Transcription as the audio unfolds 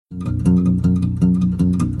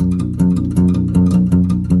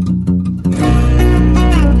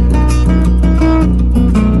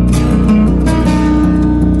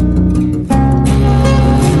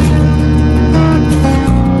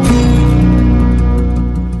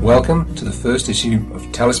Welcome to the first issue of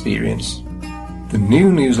Telesperience, the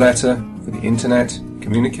new newsletter for the Internet,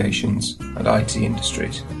 communications and IT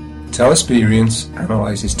industries. Telesperience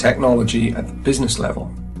analyses technology at the business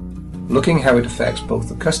level, looking how it affects both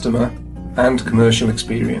the customer and commercial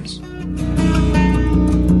experience.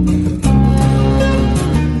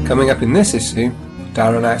 Coming up in this issue,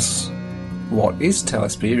 Darren asks, what is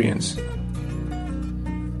Telesperience?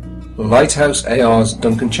 Lighthouse AR's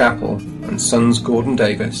Duncan Chappell and Sons Gordon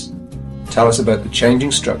Davis tell us about the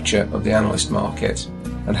changing structure of the analyst market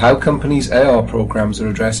and how companies' AR programs are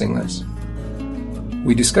addressing this.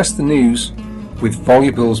 We discuss the news with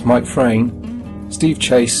Voluble's Mike Frayne, Steve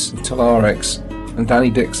Chase of Telarix and Danny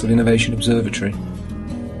Dix of Innovation Observatory.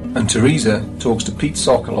 And Teresa talks to Pete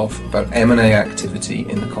Sokoloff about M&A activity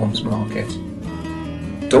in the comms market.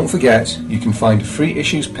 Don't forget, you can find a free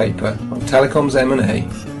issues paper on telecoms M&A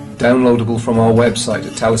downloadable from our website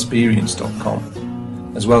at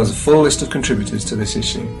telesperience.com, as well as a full list of contributors to this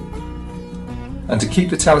issue. And to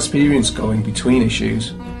keep the Telesperience going between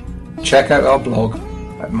issues, check out our blog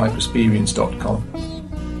at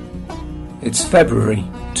microsperience.com. It's February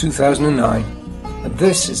 2009, and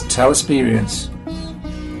this is Telesperience.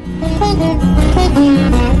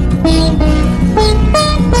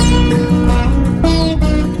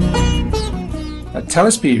 At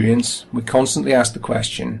Telesperience, we constantly ask the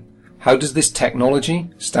question, how does this technology,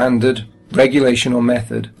 standard, regulation or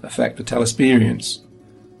method affect the Telesperience?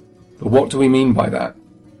 But what do we mean by that?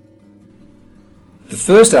 The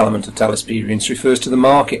first element of Telesperience refers to the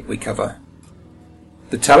market we cover.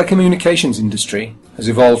 The telecommunications industry has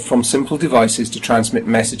evolved from simple devices to transmit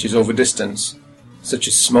messages over distance, such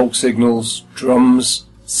as smoke signals, drums,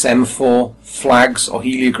 semaphore, flags or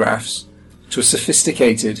heliographs, to a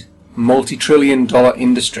sophisticated, multi-trillion-dollar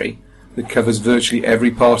industry that covers virtually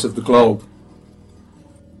every part of the globe.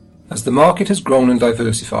 As the market has grown and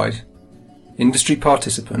diversified, industry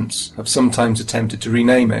participants have sometimes attempted to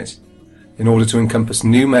rename it in order to encompass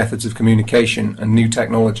new methods of communication and new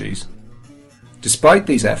technologies. Despite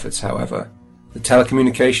these efforts, however, the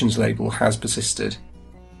telecommunications label has persisted.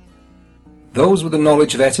 Those with a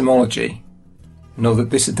knowledge of etymology know that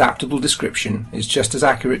this adaptable description is just as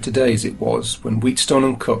accurate today as it was when Wheatstone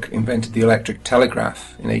and Cook invented the electric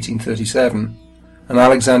telegraph in 1837 and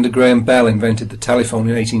Alexander Graham Bell invented the telephone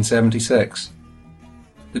in 1876.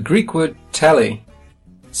 The Greek word tele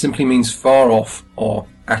simply means far off or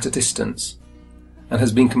at a distance, and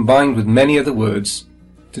has been combined with many other words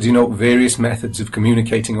to denote various methods of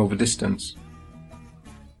communicating over distance.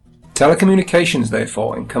 Telecommunications,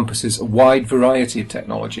 therefore, encompasses a wide variety of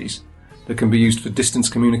technologies that can be used for distance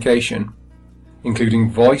communication, including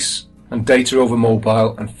voice and data over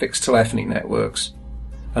mobile and fixed telephony networks,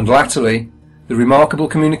 and latterly, the remarkable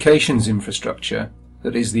communications infrastructure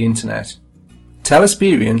that is the Internet.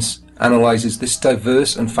 Telesperience analyses this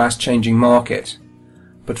diverse and fast-changing market,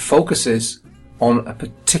 but focuses on a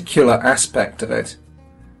particular aspect of it.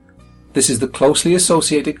 This is the closely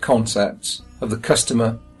associated concepts of the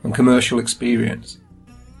customer and commercial experience.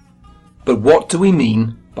 But what do we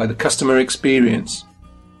mean by the customer experience?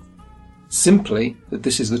 Simply that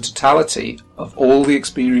this is the totality of all the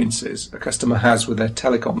experiences a customer has with their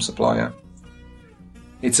telecom supplier.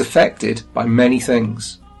 It's affected by many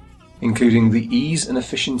things, including the ease and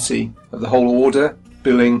efficiency of the whole order,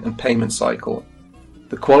 billing and payment cycle,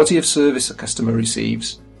 the quality of service a customer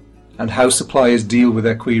receives, and how suppliers deal with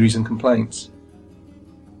their queries and complaints.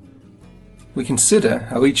 We consider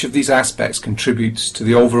how each of these aspects contributes to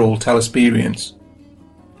the overall Telesperience.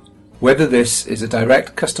 Whether this is a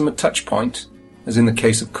direct customer touchpoint, as in the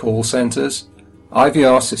case of call centres,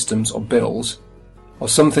 IVR systems or bills, or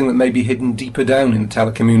something that may be hidden deeper down in the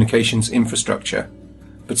telecommunications infrastructure,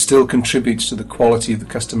 but still contributes to the quality of the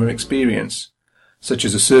customer experience, such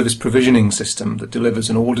as a service provisioning system that delivers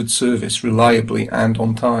an ordered service reliably and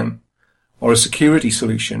on time, or a security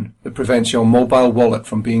solution that prevents your mobile wallet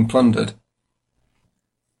from being plundered.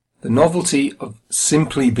 The novelty of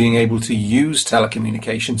simply being able to use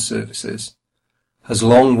telecommunications services has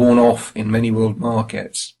long worn off in many world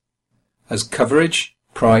markets. As coverage,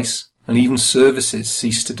 price, and even services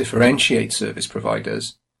cease to differentiate service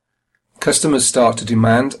providers, customers start to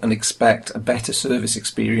demand and expect a better service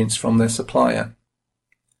experience from their supplier.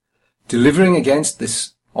 Delivering against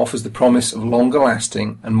this offers the promise of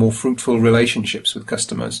longer-lasting and more fruitful relationships with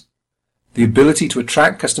customers, the ability to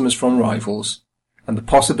attract customers from rivals, and the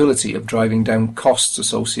possibility of driving down costs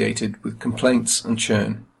associated with complaints and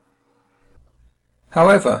churn.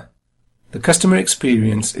 However, the customer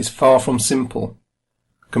experience is far from simple,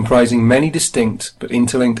 comprising many distinct but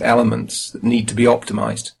interlinked elements that need to be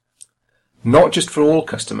optimized, not just for all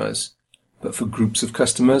customers, but for groups of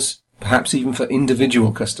customers, perhaps even for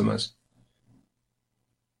individual customers.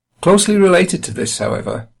 Closely related to this,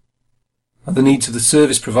 however, are the needs of the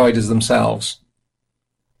service providers themselves.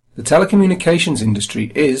 The telecommunications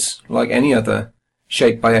industry is, like any other,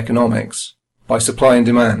 shaped by economics, by supply and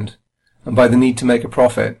demand, and by the need to make a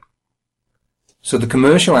profit. So the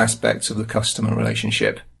commercial aspects of the customer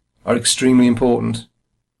relationship are extremely important.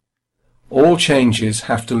 All changes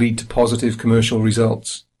have to lead to positive commercial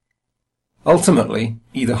results. Ultimately,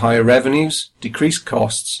 either higher revenues, decreased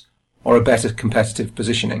costs, or a better competitive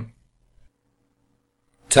positioning.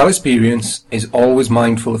 Telesperience is always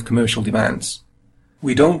mindful of commercial demands.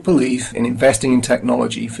 We don't believe in investing in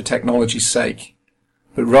technology for technology's sake,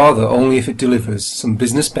 but rather only if it delivers some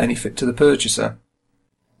business benefit to the purchaser.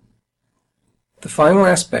 The final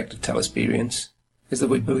aspect of Telesperience is that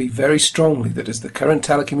we believe very strongly that as the current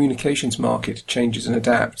telecommunications market changes and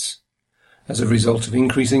adapts, as a result of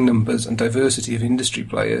increasing numbers and diversity of industry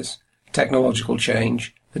players, technological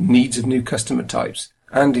change, the needs of new customer types,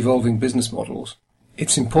 and evolving business models,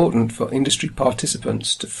 it's important for industry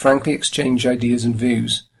participants to frankly exchange ideas and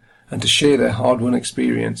views, and to share their hard-won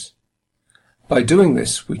experience. By doing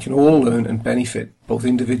this, we can all learn and benefit, both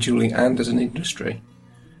individually and as an industry.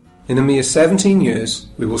 In a mere 17 years,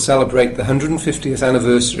 we will celebrate the 150th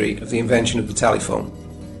anniversary of the invention of the telephone.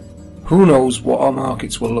 Who knows what our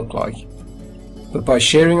markets will look like? But by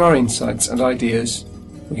sharing our insights and ideas,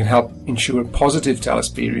 we can help ensure a positive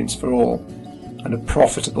telesperience for all, and a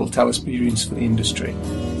profitable telesperience for the industry.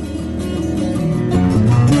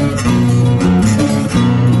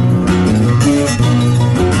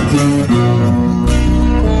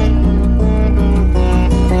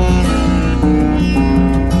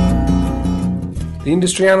 The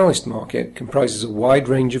industry analyst market comprises a wide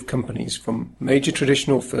range of companies, from major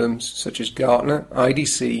traditional firms such as Gartner,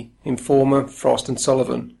 IDC, Informa, Frost &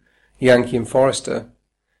 Sullivan, Yankee and Forrester,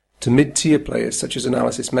 to mid-tier players such as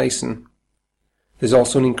Analysts Matter. There's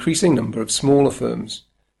also an increasing number of smaller firms,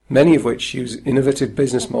 many of which use innovative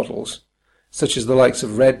business models, such as the likes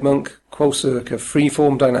of Redmonk, Quocirca,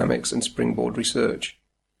 Freeform Dynamics and Springboard Research.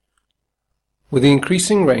 With the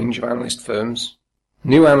increasing range of analyst firms,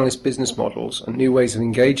 new analyst business models and new ways of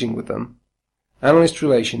engaging with them, analyst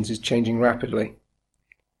relations is changing rapidly.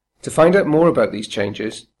 To find out more about these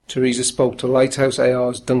changes, Teresa spoke to Lighthouse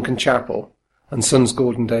AR's Duncan Chappell and Sons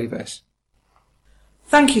Gordon Davis.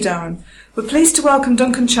 Thank you, Darren. We're pleased to welcome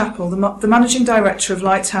Duncan Chappell, the Managing Director of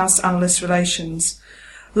Lighthouse Analyst Relations.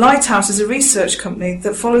 Lighthouse is a research company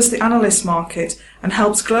that follows the analyst market and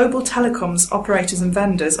helps global telecoms operators and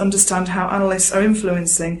vendors understand how analysts are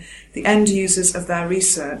influencing the end users of their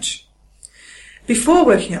research. Before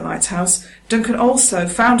working at Lighthouse, Duncan also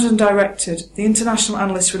founded and directed the international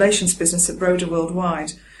analyst relations business at Broder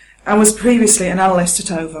Worldwide and was previously an analyst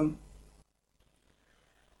at Ovum.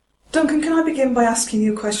 Duncan, can I begin by asking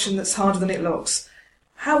you a question that's harder than it looks?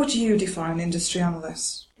 How would you define industry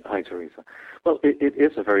analysts? Hi, Teresa. Well, it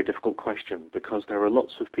is a very difficult question because there are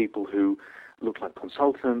lots of people who look like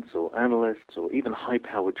consultants or analysts or even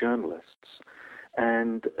high-powered journalists.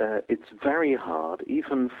 And it's very hard,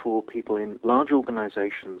 even for people in large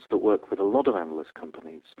organizations that work with a lot of analyst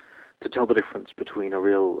companies, to tell the difference between a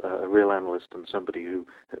real analyst and somebody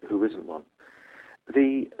who isn't one.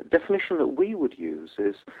 The definition that we would use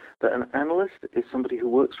is that an analyst is somebody who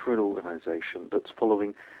works for an organization that's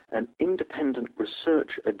following an independent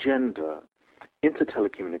research agenda into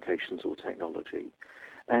telecommunications or technology,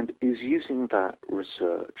 and is using that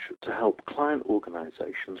research to help client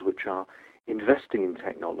organizations which are investing in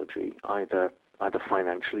technology, either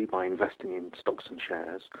financially by investing in stocks and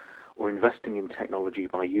shares, or investing in technology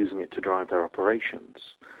by using it to drive their operations.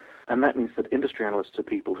 And that means that industry analysts are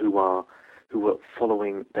people who are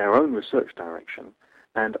following their own research direction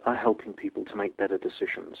and are helping people to make better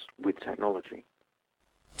decisions with technology.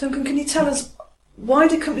 Duncan, can you tell us, why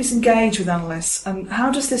do companies engage with analysts, and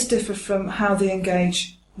how does this differ from how they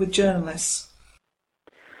engage with journalists?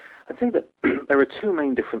 I think that there are two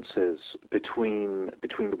main differences between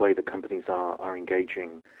the way that companies are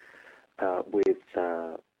engaging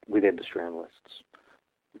with industry analysts.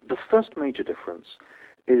 The first major difference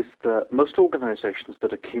is that most organizations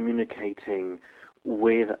that are communicating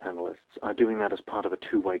with analysts are doing that as part of a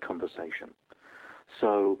two-way conversation.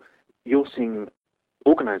 So you're seeing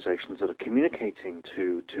organizations that are communicating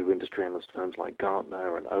to industry analyst firms like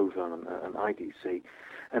Gartner and Ovum and IDC,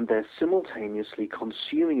 and they're simultaneously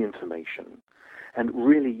consuming information and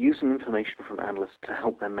really using information from analysts to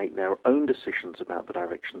help them make their own decisions about the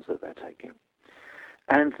directions that they're taking.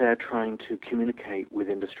 And they're trying to communicate with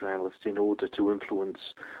industry analysts in order to influence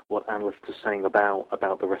what analysts are saying about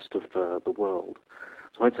the rest of the world.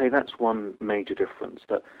 So I'd say that's one major difference,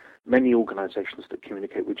 that many organizations that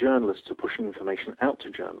communicate with journalists are pushing information out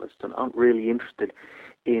to journalists and aren't really interested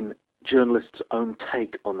in journalists' own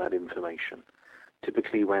take on that information.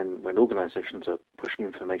 Typically, when organizations are pushing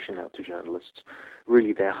information out to journalists,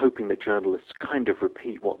 really they're hoping that journalists kind of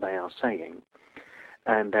repeat what they are saying,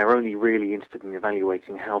 and they're only really interested in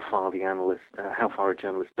evaluating how far a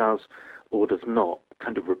journalist does or does not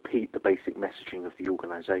kind of repeat the basic messaging of the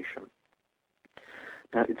organization.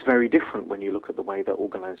 Now, it's very different when you look at the way that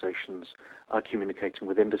organizations are communicating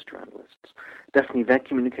with industry analysts. Definitely, they're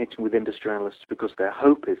communicating with industry analysts because their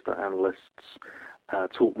hope is that analysts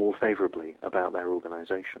talk more favorably about their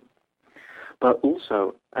organization. But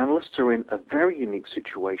also, analysts are in a very unique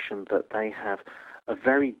situation that they have a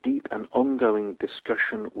very deep and ongoing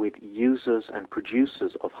discussion with users and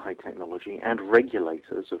producers of high technology and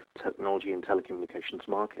regulators of technology and telecommunications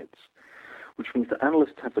markets, which means that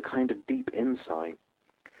analysts have the kind of deep insight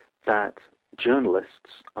that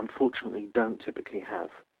journalists, unfortunately, don't typically have.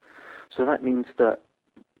 So that means that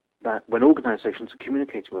when organizations are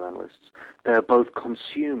communicating with analysts, they're both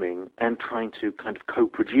consuming and trying to kind of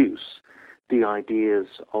co-produce the ideas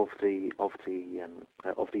of the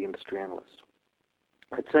industry analyst.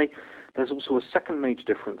 I'd say there's also a second major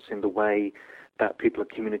difference in the way that people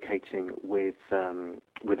are communicating with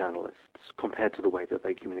analysts compared to the way that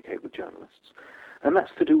they communicate with journalists. And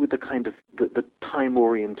that's to do with the kind of the time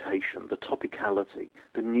orientation, the topicality,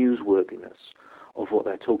 the newsworthiness of what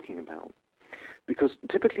they're talking about. Because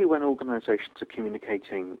typically when organizations are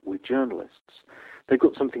communicating with journalists, they've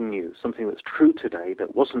got something new, something that's true today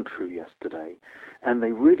that wasn't true yesterday, and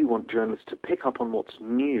they really want journalists to pick up on what's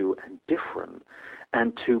new and different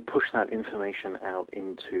and to push that information out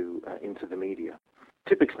into the media.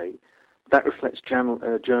 Typically, that reflects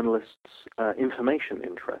journalists' information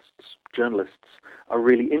interests. Journalists are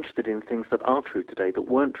really interested in things that are true today that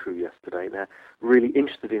weren't true yesterday. They're really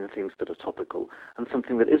interested in things that are topical, and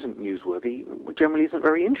something that isn't newsworthy generally isn't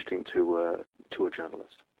very interesting to a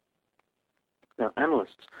journalist. Now,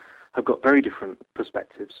 analysts have got very different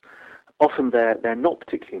perspectives. Often they're not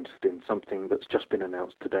particularly interested in something that's just been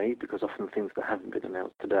announced today, because often things that haven't been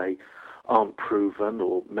announced today aren't proven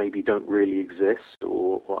or maybe don't really exist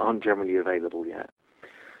or aren't generally available yet.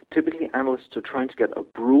 Typically, analysts are trying to get a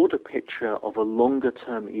broader picture of a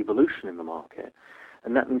longer-term evolution in the market,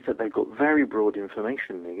 and that means that they've got very broad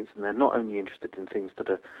information needs, and they're not only interested in things that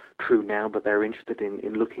are true now, but they're interested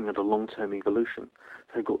in looking at a long-term evolution.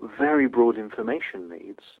 So they've got very broad information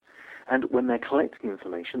needs, and when they're collecting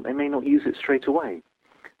information, they may not use it straight away.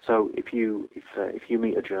 So if you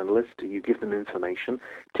meet a journalist, you give them information,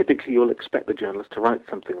 typically you'll expect the journalist to write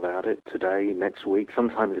something about it today, next week,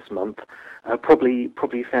 sometime this month, probably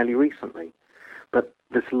fairly recently. But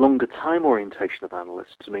this longer time orientation of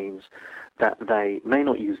analysts means that they may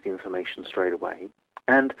not use the information straight away,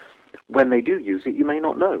 and when they do use it, you may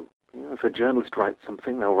not know. You know, if a journalist writes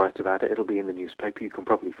something, they'll write about it, it'll be in the newspaper, you can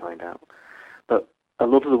probably find out. But a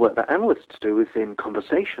lot of the work that analysts do is in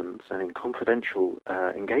conversations and in confidential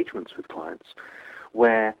engagements with clients,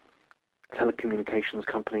 where a telecommunications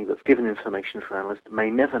company that's given information to analysts may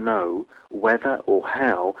never know whether or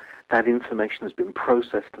how that information has been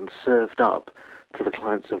processed and served up to the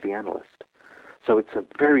clients of the analyst. So it's a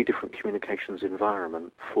very different communications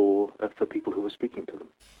environment for people who are speaking to them.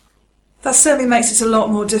 That certainly makes it a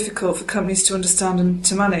lot more difficult for companies to understand and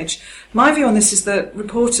to manage. My view on this is that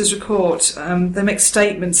reporters report, they make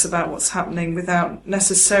statements about what's happening without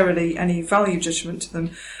necessarily any value judgment to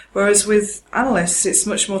them, whereas with analysts it's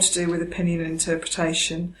much more to do with opinion and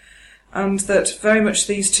interpretation, and that very much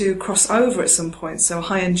these two cross over at some point. So a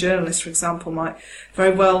high-end journalist, for example, might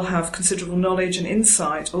very well have considerable knowledge and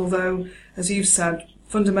insight, although, as you've said,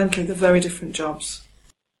 fundamentally they're very different jobs.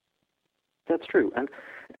 That's true, and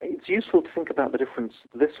it's useful to think about the difference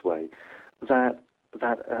this way, that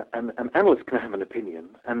an analyst can have an opinion,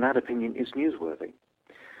 and that opinion is newsworthy,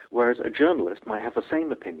 whereas a journalist might have the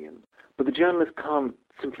same opinion, but the journalist can't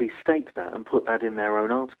simply state that and put that in their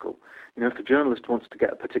own article. You know, if a journalist wants to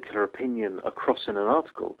get a particular opinion across in an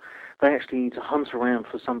article, they actually need to hunt around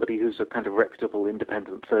for somebody who's a kind of reputable,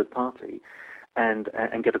 independent third party and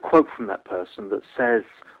get a quote from that person that says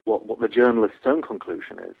what the journalist's own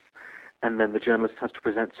conclusion is. And then the journalist has to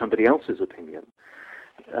present somebody else's opinion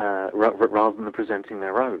rather than presenting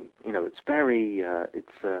their own. You know, it's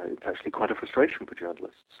actually quite a frustration for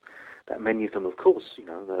journalists. That many of them, of course, you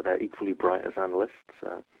know, they're equally bright as analysts.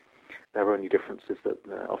 Their only difference is that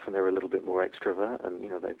often they're a little bit more extrovert, and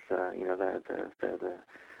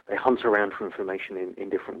they hunt around for information in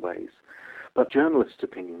different ways. But journalists'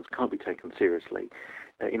 opinions can't be taken seriously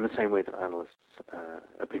in the same way that analysts'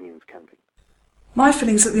 opinions can be. My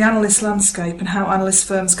feeling is that the analyst landscape and how analyst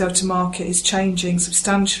firms go to market is changing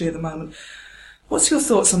substantially at the moment. What's your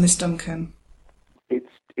thoughts on this, Duncan?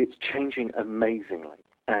 It's changing amazingly,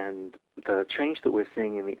 and the change that we're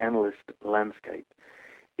seeing in the analyst landscape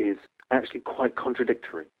is actually quite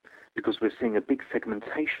contradictory, because we're seeing a big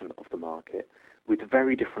segmentation of the market with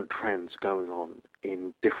very different trends going on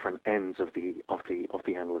in different ends of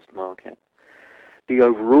the analyst market. The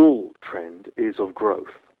overall trend is of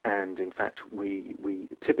growth, and in fact we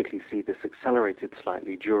typically see this accelerated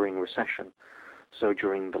slightly during recession. So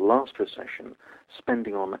during the last recession,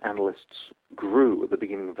 spending on analysts grew at the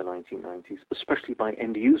beginning of the 1990s, especially by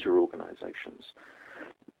end-user organizations.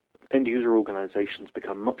 End-user organizations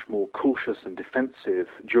become much more cautious and defensive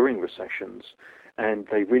during recessions, and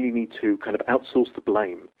they really need to kind of outsource the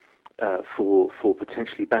blame for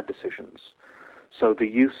potentially bad decisions. So the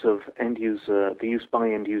use by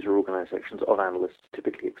end-user organizations of analysts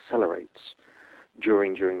typically accelerates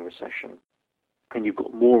during recession. And you've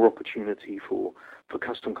got more opportunity for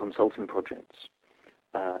custom consulting projects,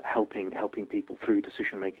 helping people through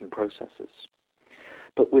decision-making processes.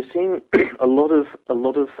 But we're seeing a lot of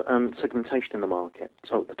segmentation in the market.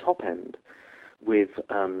 So at the top end, with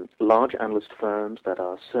large analyst firms that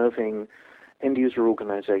are serving end-user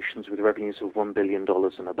organizations with revenues of $1 billion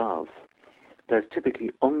and above, there's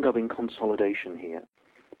typically ongoing consolidation here.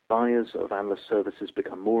 Buyers of analyst services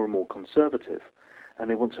become more and more conservative, and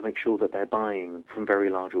they want to make sure that they're buying from very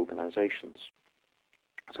large organizations.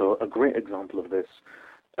 So a great example of this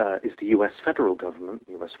is the U.S. federal government.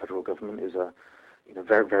 The U.S. federal government is a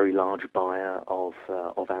very, very large buyer of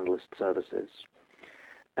analyst services.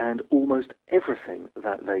 And almost everything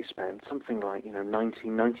that they spend, something like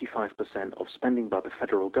 95% of spending by the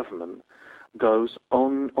federal government, goes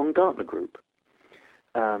on Gartner Group.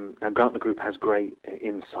 Now Gartner Group has great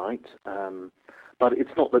insight, but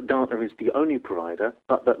it's not that Gartner is the only provider,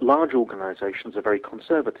 but that large organizations are very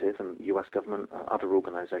conservative, and the U.S. government, other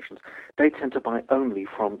organizations, they tend to buy only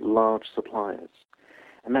from large suppliers.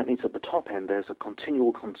 And that means at the top end there's a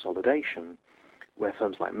continual consolidation, where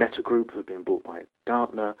firms like Meta Group have been bought by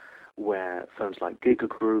Gartner, where firms like Giga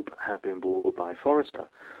Group have been bought by Forrester.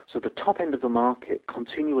 So the top end of the market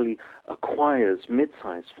continually acquires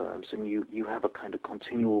mid-sized firms, and you have a kind of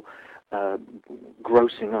continual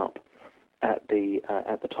grossing up at the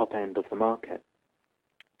top end of the market.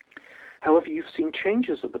 However, you've seen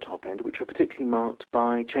changes at the top end, which are particularly marked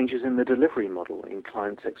by changes in the delivery model, in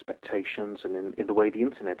clients' expectations, and in the way the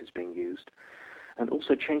internet is being used, and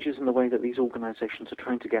also changes in the way that these organizations are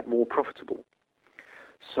trying to get more profitable.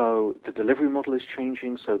 So the delivery model is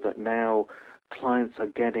changing so that now clients are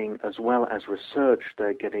getting, as well as research,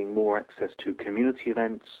 they're getting more access to community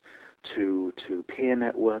events, to peer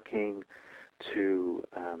networking, to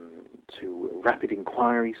rapid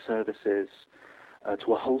inquiry services,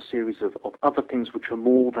 to a whole series of other things which are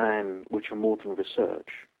more than research.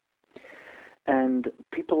 And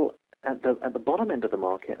people at the bottom end of the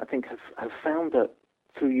market, I think, have found that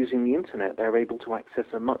through using the internet, they're able to access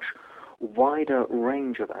a much wider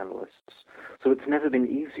range of analysts. So it's never been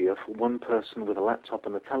easier for one person with a laptop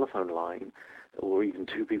and a telephone line, or even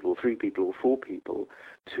two people, or three people, or four people,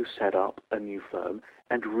 to set up a new firm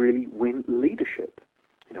and really win leadership.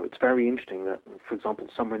 It's very interesting that, for example,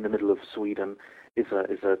 somewhere in the middle of Sweden is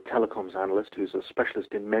a telecoms analyst who's a specialist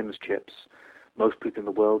in MEMS chips. Most people in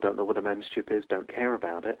the world don't know what a MEMS chip is, don't care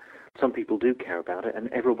about it. Some people do care about it, and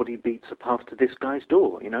everybody beats a path to this guy's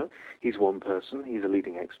door. He's one person, he's a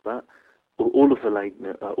leading expert. All of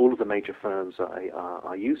the major firms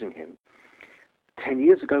are using him. 10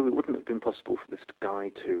 years ago, it wouldn't have been possible for this guy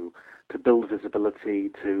to build visibility,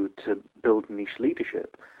 to build niche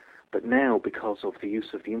leadership. But now, because of the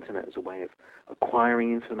use of the internet as a way of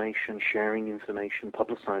acquiring information, sharing information,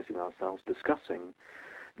 publicizing ourselves, discussing,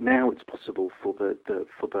 now it's possible for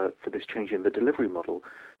this change in the delivery model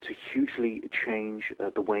to hugely change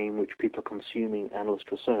the way in which people are consuming analyst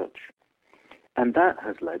research. And that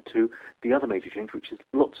has led to the other major change, which is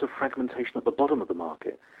lots of fragmentation at the bottom of the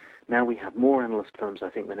market. Now we have more analyst firms, I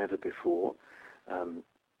think, than ever before.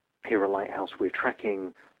 Here at Lighthouse, we're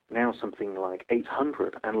tracking now something like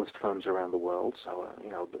 800 analyst firms around the world. So,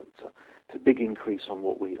 it's a big increase on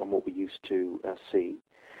what we used to see.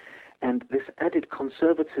 And this added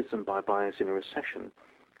conservatism by buyers in a recession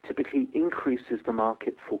typically increases the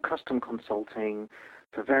market for custom consulting,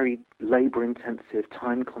 for very labor-intensive,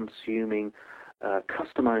 time-consuming,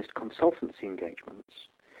 customized consultancy engagements.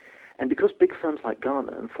 And because big firms like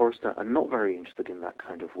Gartner and Forrester are not very interested in that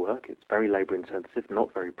kind of work, it's very labor-intensive,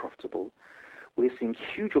 not very profitable, we're seeing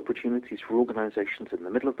huge opportunities for organizations in the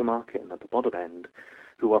middle of the market and at the bottom end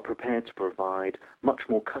who are prepared to provide much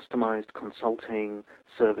more customized consulting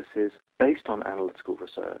services based on analytical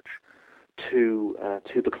research to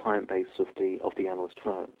the client base of the analyst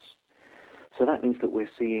firms. So that means that we're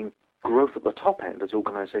seeing growth at the top end as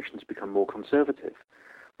organizations become more conservative,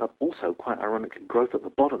 but also, quite ironically, growth at the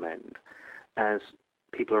bottom end as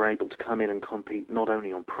people are able to come in and compete not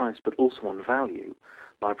only on price but also on value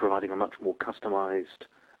by providing a much more customized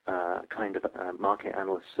kind of market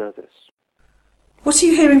analyst service. What are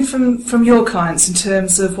you hearing from your clients in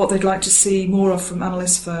terms of what they'd like to see more of from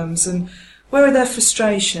analyst firms, and where are their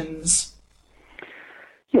frustrations?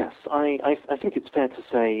 Yes, I think it's fair to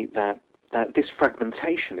say that this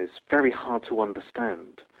fragmentation is very hard to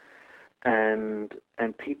understand, and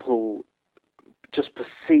people just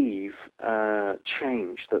perceive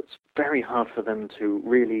change that's very hard for them to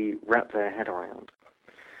really wrap their head around.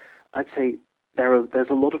 I'd say there's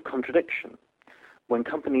a lot of contradiction. When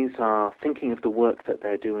companies are thinking of the work that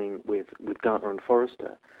they're doing with Gartner and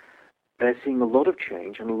Forrester, they're seeing a lot of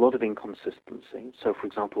change and a lot of inconsistency. So, for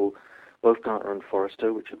example, both Gartner and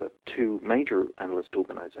Forrester, which are the two major analyst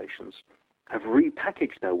organizations, have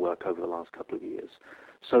repackaged their work over the last couple of years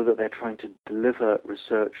so that they're trying to deliver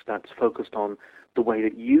research that's focused on the way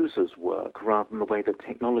that users work rather than the way that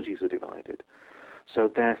technologies are divided. So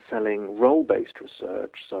they're selling role-based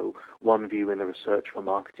research, so one view in the research for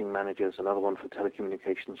marketing managers, another one for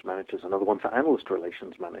telecommunications managers, another one for analyst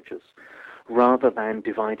relations managers, rather than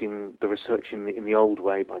dividing the research in the old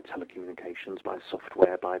way by telecommunications, by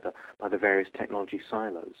software, by the various technology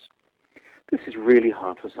silos. This is really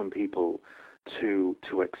hard for some people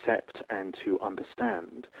to accept and to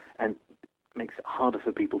understand, and makes it harder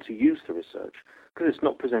for people to use the research because it's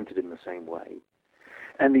not presented in the same way.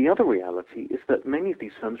 And the other reality is that many of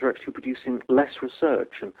these firms are actually producing less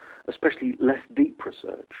research, and especially less deep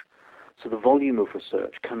research. So the volume of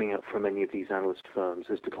research coming out from many of these analyst firms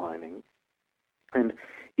is declining. And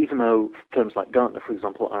even though firms like Gartner, for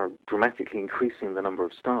example, are dramatically increasing the number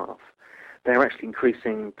of staff, they're actually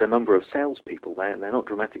increasing the number of salespeople. They're not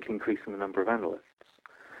dramatically increasing the number of analysts.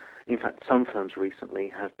 In fact, some firms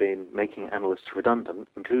recently have been making analysts redundant,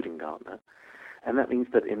 including Gartner, and that means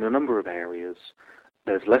that in a number of areas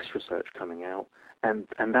there's less research coming out, and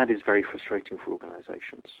that is very frustrating for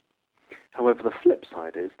organizations. However, the flip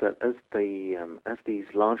side is that as these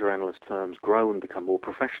larger analyst firms grow and become more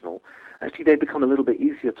professional, actually they become a little bit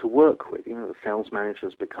easier to work with. The sales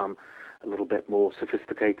managers become a little bit more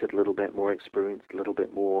sophisticated, a little bit more experienced, a little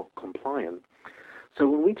bit more compliant. So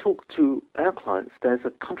when we talk to our clients, there's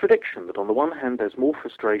a contradiction that on the one hand there's more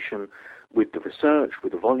frustration with the research,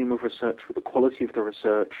 with the volume of research, with the quality of the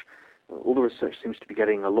research. All the research seems to be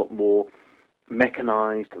getting a lot more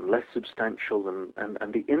mechanized and less substantial,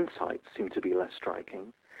 and the insights seem to be less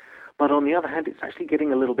striking. But on the other hand, it's actually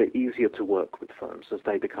getting a little bit easier to work with firms as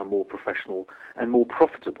they become more professional and more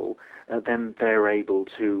profitable. Then they're able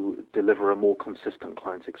to deliver a more consistent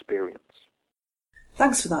client experience.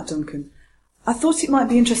 Thanks for that, Duncan. I thought it might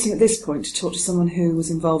be interesting at this point to talk to someone who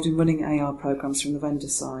was involved in running AR programs from the vendor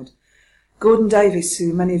side. Gordon Davis,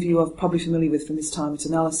 who many of you are probably familiar with from his time at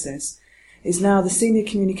Analysis, is now the Senior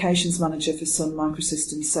Communications Manager for Sun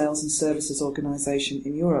Microsystems Sales and Services Organisation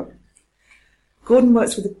in Europe. Gordon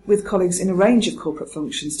works with colleagues in a range of corporate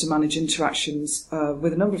functions to manage interactions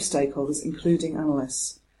with a number of stakeholders, including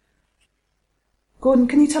analysts. Gordon,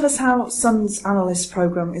 can you tell us how Sun's Analyst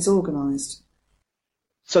programme is organised?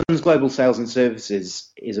 Sun's Global Sales and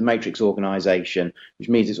Services is a matrix organisation, which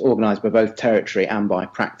means it's organised by both territory and by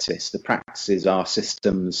practice. The practices are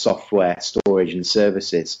systems, software, storage and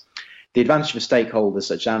services. The advantage for stakeholders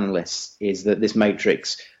such as analysts is that this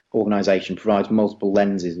matrix organisation provides multiple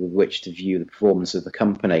lenses with which to view the performance of the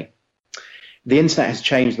company. The internet has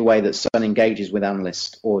changed the way that Sun engages with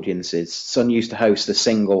analyst audiences. Sun used to host a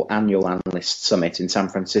single annual analyst summit in San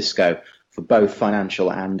Francisco for both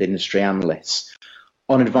financial and industry analysts.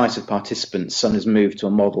 On advice of participants, Sun has moved to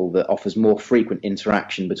a model that offers more frequent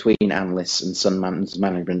interaction between analysts and Sun's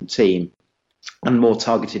management team and more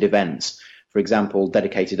targeted events. For example,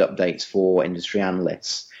 dedicated updates for industry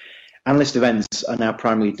analysts. Analyst events are now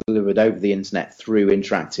primarily delivered over the internet through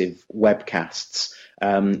interactive webcasts.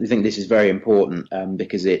 We think this is very important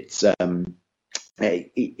because it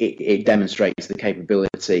demonstrates the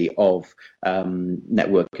capability of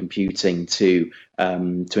network computing to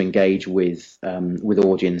engage with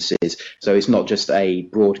audiences. So it's not just a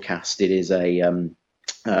broadcast; it is an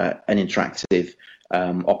interactive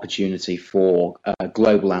opportunity for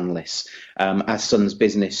global analysts. As Sun's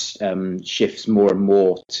business shifts more and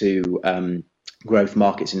more to growth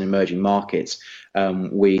markets and emerging markets,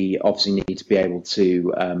 we obviously need to be able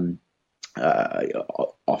to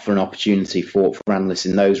offer an opportunity for analysts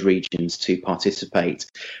in those regions to participate.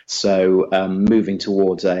 So moving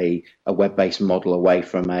towards a web-based model away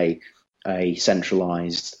from a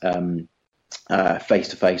centralized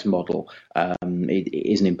face-to-face model it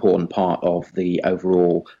is an important part of the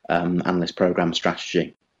overall analyst program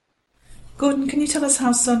strategy. Gordon, can you tell us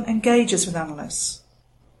how Sun engages with analysts?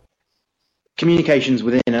 Communications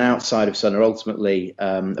within and outside of Sun are ultimately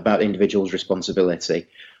about individuals' responsibility.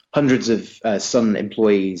 Hundreds of Sun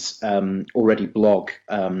employees already blog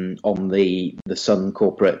on the Sun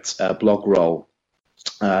corporate blog roll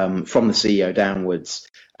from the CEO downwards,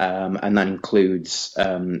 and that includes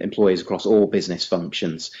employees across all business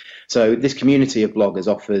functions. So this community of bloggers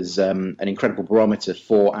offers an incredible barometer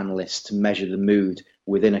for analysts to measure the mood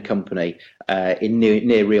within a company in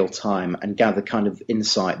near real time and gather kind of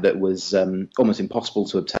insight that was almost impossible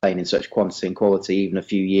to obtain in such quantity and quality even a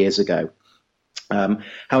few years ago.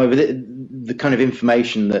 However, the kind of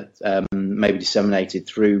information that may be disseminated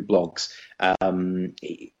through blogs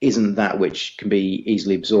isn't that which can be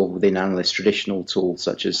easily absorbed within analysts' traditional tools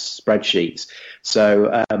such as spreadsheets.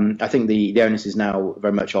 So I think the onus is now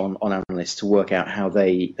very much on analysts to work out how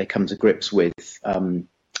they come to grips with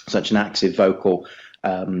such an active, vocal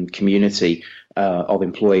community of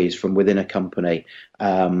employees from within a company,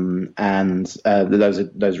 and those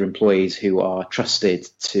are employees who are trusted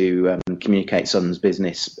to communicate Sun's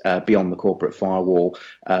business beyond the corporate firewall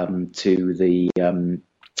to the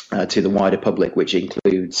wider public, which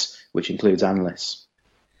includes analysts.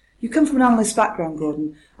 You come from an analyst background,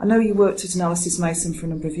 Gordon. I know you worked at Analysts Matter for a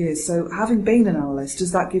number of years, so having been an analyst,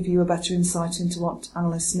 does that give you a better insight into what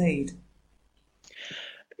analysts need?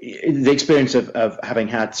 The experience of having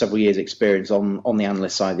had several years' experience on the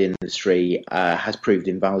analyst side of the industry has proved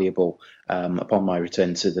invaluable upon my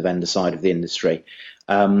return to the vendor side of the industry.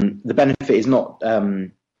 The benefit is not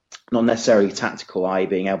necessarily tactical, i.e.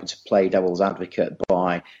 being able to play devil's advocate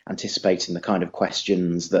by anticipating the kind of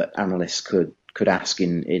questions that analysts could ask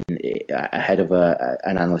in ahead of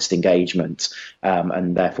an analyst engagement,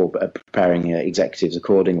 and therefore preparing executives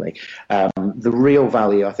accordingly. The real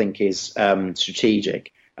value, I think, is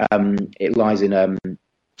strategic. It lies in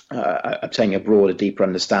obtaining a broader, deeper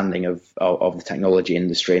understanding of the technology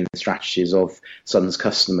industry and the strategies of Sun's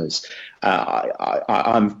customers.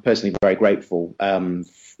 I'm personally very grateful to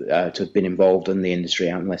have been involved in the industry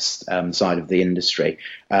analyst side of the industry,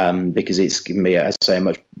 because it's given me, as I say, a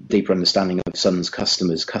much deeper understanding of Sun's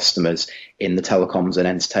customers in the telecoms and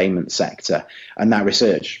entertainment sector. And that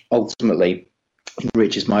research ultimately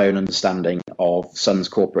enriches my own understanding of Sun's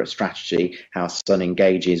corporate strategy, how Sun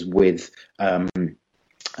engages with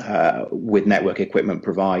network equipment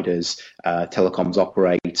providers, telecoms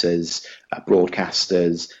operators,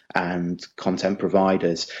 broadcasters, and content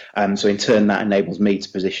providers. So in turn, that enables me to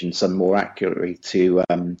position Sun more accurately to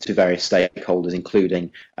various stakeholders,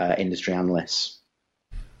 including industry analysts.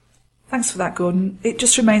 Thanks for that, Gordon. It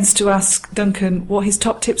just remains to ask Duncan what his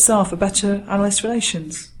top tips are for better analyst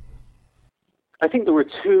relations. I think there are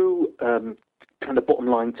two kind of bottom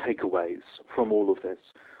line takeaways from all of this.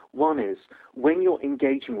 One is, when you're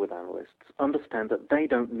engaging with analysts, understand that they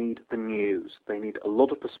don't need the news. They need a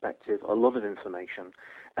lot of perspective, a lot of information,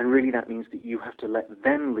 and really that means that you have to let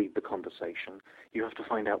them lead the conversation. You have to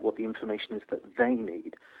find out what the information is that they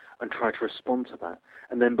need and try to respond to that,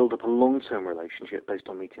 and then build up a long-term relationship based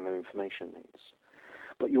on meeting their information needs.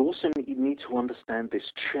 But you also need to understand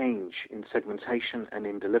this change in segmentation and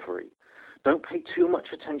in delivery. Don't pay too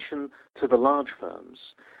much attention to the large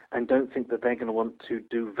firms, and don't think that they're going to want to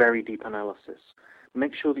do very deep analysis.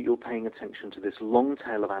 Make sure that you're paying attention to this long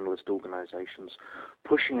tail of analyst organizations,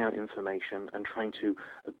 pushing out information and trying to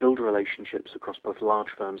build relationships across both large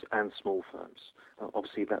firms and small firms.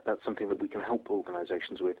 Obviously, that's something that we can help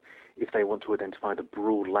organizations with if they want to identify the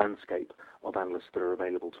broad landscape of analysts that are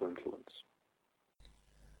available to influence.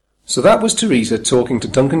 So that was Teresa talking to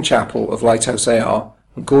Duncan Chappell of Lighthouse AR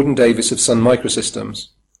and Gordon Davis of Sun Microsystems.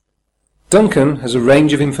 Duncan has a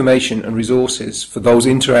range of information and resources for those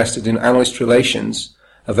interested in analyst relations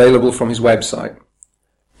available from his website,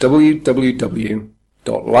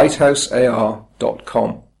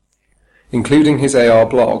 www.lighthousear.com, including his AR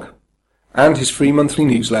blog and his free monthly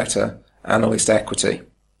newsletter, Analyst Equity.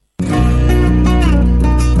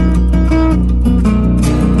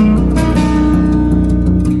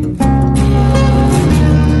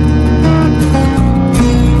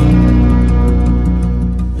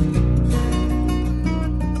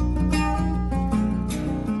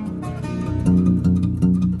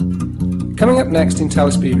 Coming up next in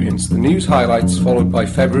Telesperience, the news highlights followed by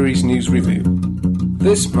February's news review.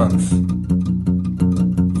 This month,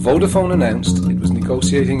 Vodafone announced it was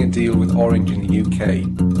negotiating a deal with Orange in the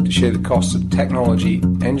UK to share the costs of technology,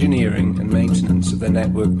 engineering and maintenance of their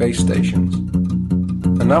network base stations.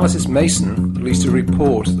 Analysts Matter released a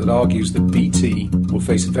report that argues that BT will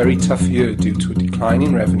face a very tough year due to a decline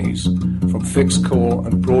in revenues from fixed call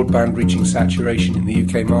and broadband reaching saturation in the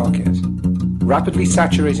UK market. Rapidly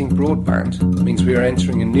saturating broadband means we are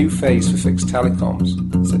entering a new phase for fixed telecoms,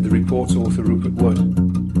 said the report's author Rupert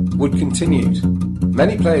Wood. Wood continued,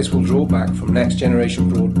 many players will draw back from next generation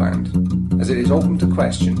broadband, as it is open to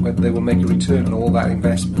question whether they will make a return on all that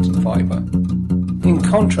investment in fibre. In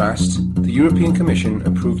contrast, the European Commission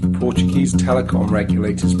approved the Portuguese telecom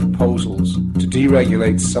regulator's proposals to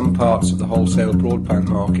deregulate some parts of the wholesale broadband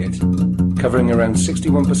market, covering around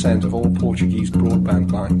 61% of all Portuguese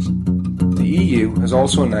broadband lines. The EU has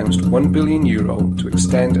also announced €1 billion to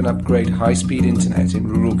extend and upgrade high-speed internet in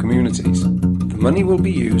rural communities. The money will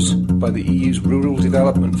be used by the EU's Rural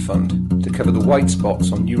Development Fund to cover the white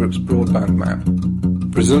spots on Europe's broadband map.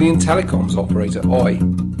 Brazilian telecoms operator Oi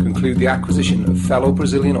conclude the acquisition of fellow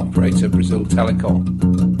Brazilian operator Brazil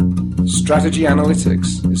Telecom. Strategy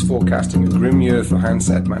Analytics is forecasting a grim year for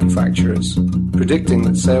handset manufacturers, predicting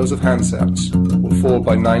that sales of handsets will fall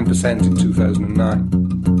by 9% in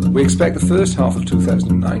 2009. We expect the first half of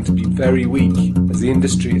 2009 to be very weak, as the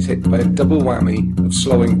industry is hit by a double whammy of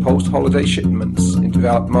slowing post-holiday shipments in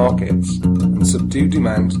developed markets and subdued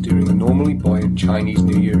demand during the normally buoyant Chinese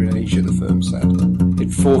New Year in Asia, the firm said.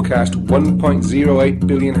 It forecast 1.08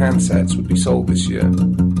 billion handsets would be sold this year,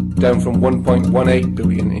 down from 1.18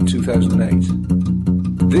 billion in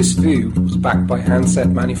 2008. This view was backed by handset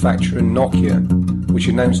manufacturer Nokia, which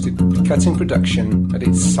announced it would be cutting production at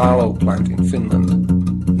its Salo plant in Finland.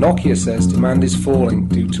 Nokia says demand is falling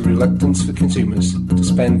due to reluctance for consumers to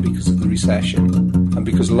spend because of the recession and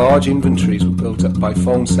because large inventories were built up by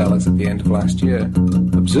phone sellers at the end of last year.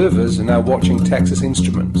 Observers are now watching Texas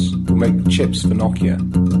Instruments, who make the chips for Nokia.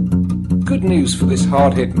 Good news for this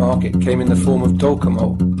hard-hit market came in the form of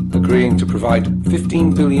Docomo, agreeing to provide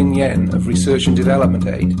 15 billion yen of research and development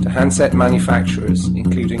aid to handset manufacturers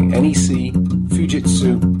including NEC,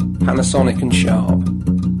 Fujitsu, Panasonic and Sharp.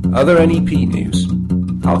 Other NEP news.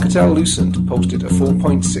 Alcatel-Lucent posted a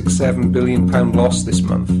 £4.67 billion loss this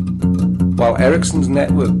month, while Ericsson's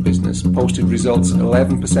network business posted results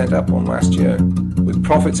 11% up on last year, with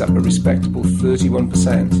profits up a respectable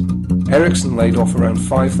 31%. Ericsson laid off around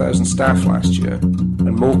 5,000 staff last year,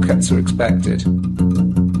 and more cuts are expected.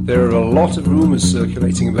 There are a lot of rumours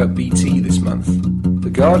circulating about BT this month.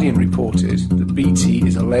 The Guardian reported that BT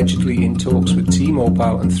is allegedly in talks with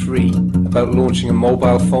T-Mobile and Three about launching a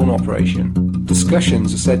mobile phone operation.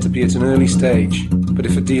 Discussions are said to be at an early stage, but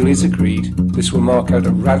if a deal is agreed, this will mark out a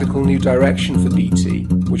radical new direction for BT,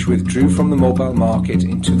 which withdrew from the mobile market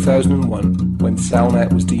in 2001 when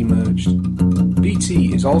Cellnet was demerged.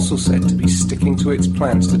 BT is also said to be sticking to its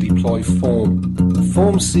plans to deploy Form. The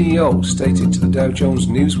Form's CEO stated to the Dow Jones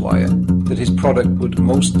Newswire that his product would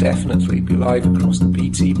most definitely be live across the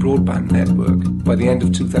BT broadband network by the end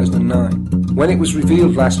of 2009. When it was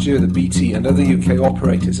revealed last year that BT and other UK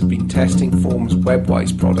operators have been testing Form's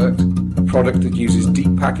WebWise product, a product that uses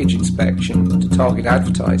deep package inspection to target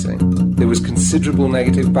advertising, there was considerable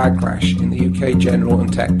negative backlash in the UK general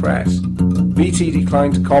and tech press. BT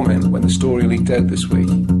declined to comment when the story leaked out this week.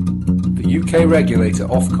 The UK regulator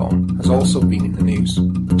Ofcom has also been in the news,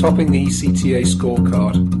 topping the ECTA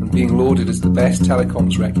scorecard and being lauded as the best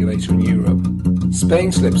telecoms regulator in Europe.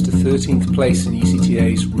 Spain slips to 13th place in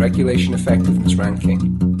ECTA's regulation effectiveness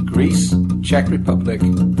ranking. Greece, Czech Republic,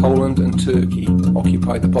 Poland and Turkey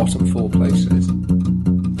occupy the bottom 4 places.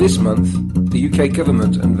 This month, the UK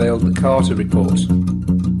government unveiled the Carter Report,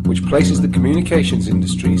 which places the communications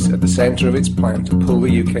industries at the centre of its plan to pull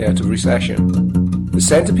the UK out of recession. The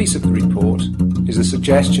centrepiece of the report is the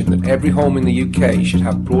suggestion that every home in the UK should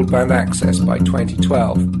have broadband access by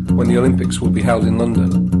 2012, when the Olympics will be held in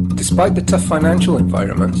London. Despite the tough financial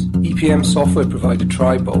environment, EPM software provider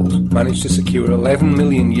Tribold managed to secure $11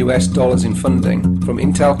 million in funding from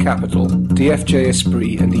Intel Capital, DFJ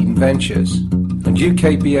Esprit and Eden Ventures. And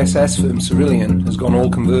UK BSS firm Cerillion has gone all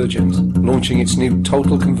convergent, launching its new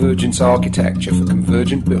Total Convergence architecture for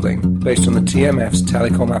convergent billing based on the TMF's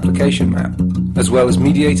telecom application map, as well as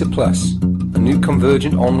Mediator Plus, a new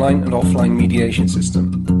convergent online and offline mediation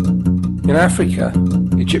system. In Africa,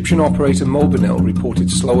 Egyptian operator Mobinil reported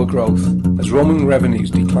slower growth as roaming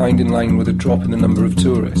revenues declined in line with a drop in the number of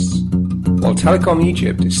tourists, while Telecom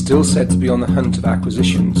Egypt is still said to be on the hunt of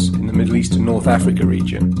acquisitions in the Middle East and North Africa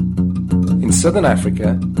region. In In Southern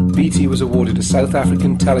Africa, BT was awarded a South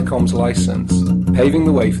African telecoms license, paving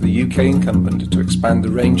the way for the UK incumbent to expand the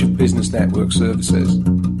range of business network services.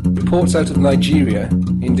 Reports out of Nigeria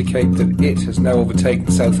indicate that it has now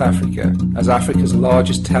overtaken South Africa as Africa's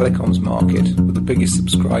largest telecoms market with the biggest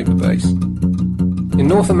subscriber base. In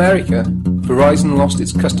North America, Verizon lost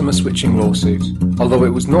its customer switching lawsuit, although it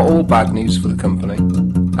was not all bad news for the company.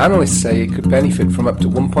 Analysts say it could benefit from up to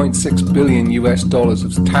 $1.6 billion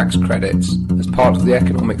of tax credits as part of the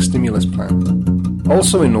economic stimulus plan.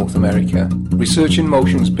 Also in North America, Research in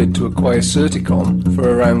Motion's bid to acquire Certicom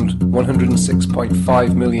for around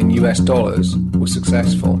 $106.5 million was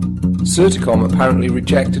successful. Certicom apparently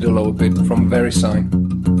rejected a lower bid from VeriSign.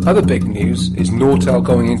 Other big news is Nortel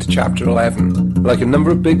going into Chapter 11. Like a number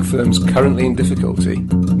of big firms currently in difficulty,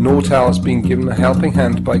 Nortel has been given a helping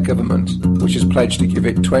hand by government, which has pledged to give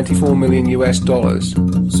it $24 million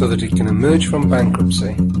so that it can emerge from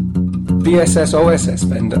bankruptcy. BSS OSS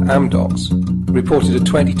vendor Amdocs reported a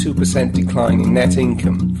 22% decline in net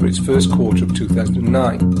income for its first quarter of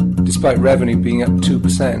 2009, despite revenue being up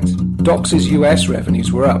 2%. DOCS's US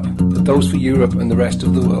revenues were up, but those for Europe and the rest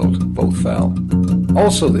of the world both fell.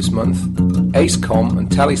 Also this month, AceCom and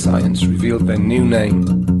Telescience revealed their new name,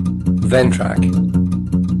 Ventrac.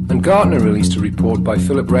 And Gartner released a report by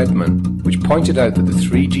Philip Redman, which pointed out that the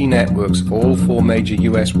 3G networks of all four major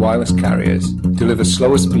US wireless carriers deliver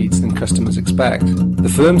slower speeds than customers expect. The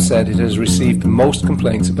firm said it has received the most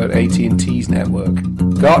complaints about AT&T's network.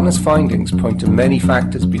 Gartner's findings point to many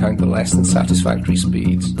factors behind the less than satisfactory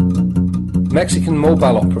speeds. Mexican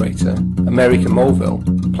mobile operator América Móvil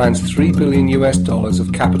plans $3 billion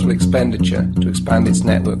of capital expenditure to expand its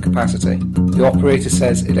network capacity. The operator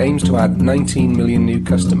says it aims to add 19 million new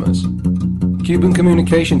customers. Cuban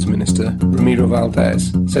Communications Minister Ramiro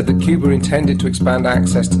Valdez said that Cuba intended to expand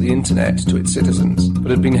access to the internet to its citizens,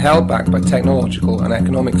 but had been held back by technological and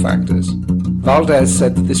economic factors. Valdez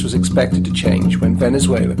said that this was expected to change when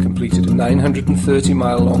Venezuela completed a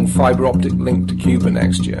 930-mile-long fiber-optic link to Cuba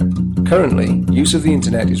next year. Currently, use of the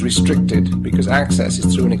internet is restricted because access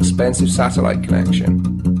is through an expensive satellite connection.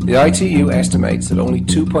 The ITU estimates that only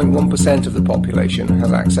 2.1% of the population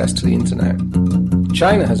has access to the internet.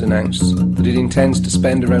 China has announced that it intends to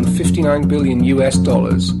spend around $59 billion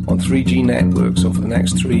on 3G networks over the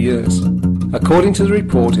next 3 years. According to the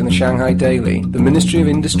report in the Shanghai Daily, the Ministry of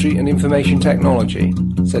Industry and Information Technology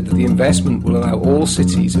said that the investment will allow all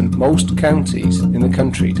cities and most counties in the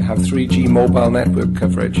country to have 3G mobile network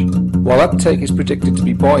coverage. While uptake is predicted to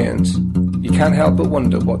be buoyant, you can't help but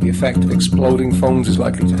wonder what the effect of exploding phones is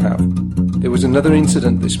likely to have. There was another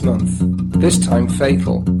incident this month, this time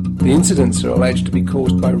fatal. The incidents are alleged to be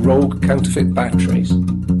caused by rogue counterfeit batteries.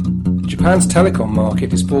 Japan's telecom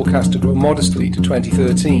market is forecast to grow modestly to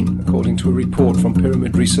 2013, according to a report from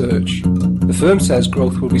Pyramid Research. The firm says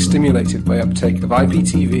growth will be stimulated by uptake of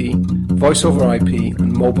IPTV, voice over IP,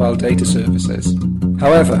 and mobile data services.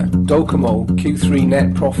 However, Docomo Q3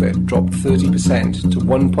 net profit dropped 30% to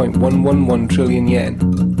 1.111 trillion yen.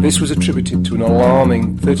 This was attributed to an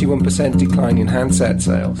alarming 31% decline in handset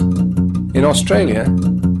sales. In Australia,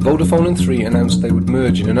 Vodafone and Three announced they would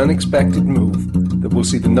merge in an unexpected move that will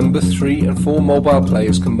see the number 3 and 4 mobile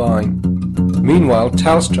players combine. Meanwhile,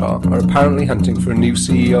 Telstra are apparently hunting for a new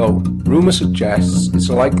CEO. Rumour suggests it's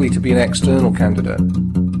likely to be an external candidate.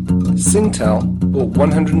 Singtel bought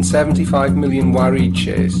 175 million Warid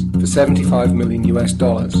shares for $75 million.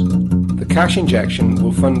 The cash injection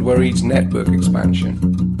will fund Warid's network expansion.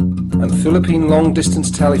 And Philippine Long Distance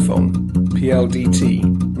Telephone,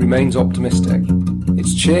 PLDT, remains optimistic.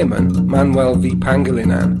 Its chairman, Manuel V.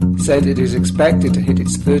 Pangilinan, said it is expected to hit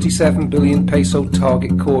its 37 billion peso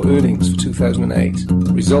target core earnings for 2008.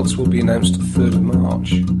 Results will be announced 3rd of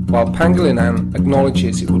March. While Pangilinan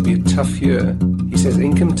acknowledges it will be a tough year, he says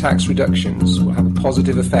income tax reductions will have a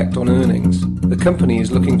positive effect on earnings. The company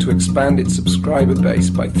is looking to expand its subscriber base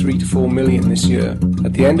by 3 to 4 million this year.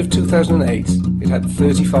 At the end of 2008, it had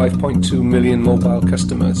 35.2 million mobile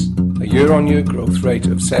customers, a year-on-year growth rate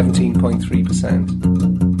of 17.3%.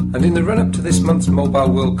 And in the run-up to this month's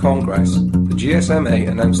Mobile World Congress, the GSMA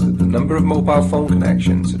announced that the number of mobile phone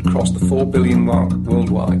connections had crossed the 4 billion mark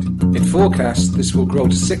worldwide. It forecasts this will grow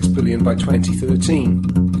to 6 billion by 2013.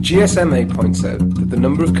 The GSMA points out that the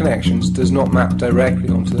number of connections does not map directly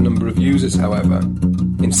onto the number of users, however.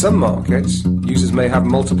 In some markets, users may have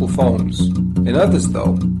multiple phones. In others,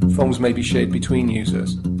 though, phones may be shared between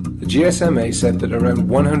users. The GSMA said that around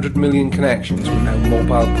 100 million connections were now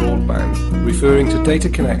mobile broadband, referring to data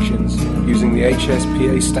connections using the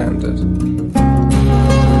HSPA standard.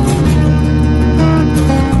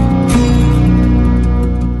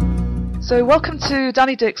 So welcome to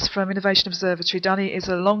Danny Dix from Innovation Observatory. Danny is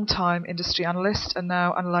a long-time industry analyst and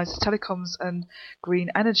now analyses telecoms and green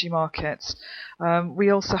energy markets. We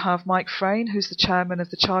also have Mike Frayne, who's the chairman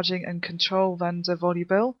of the charging and control vendor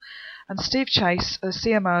Volubill, and Steve Chase, a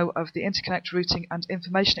CMO of the interconnect routing and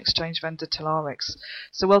information exchange vendor Telarix.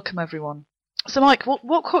 So welcome everyone. So Mike,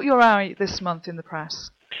 what caught your eye this month in the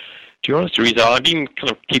press? To be honest, Teresa, I've been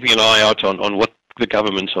kind of keeping an eye out on what the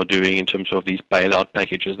governments are doing in terms of these bailout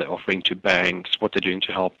packages they're offering to banks, what they're doing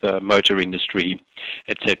to help the motor industry,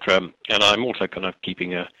 etc. And I'm also kind of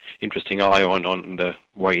keeping an interesting eye on the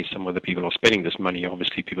way some of the people are spending this money.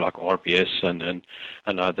 Obviously, people like RPS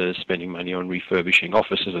and others spending money on refurbishing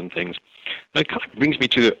offices and things. And it kind of brings me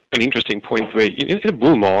to an interesting point where in a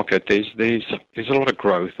bull market, there's a lot of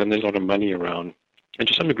growth and there's a lot of money around. And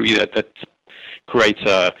to some degree, that creates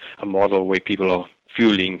a model where people are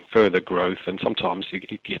fueling further growth, and sometimes you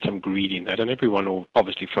get some greed in that, and everyone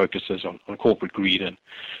obviously focuses on corporate greed, and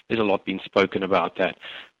there's a lot being spoken about that.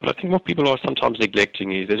 But I think what people are sometimes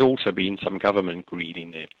neglecting is there's also been some government greed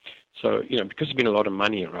in there. So, because there's been a lot of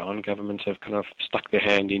money around, governments have kind of stuck their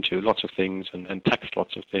hand into lots of things and taxed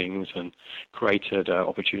lots of things and created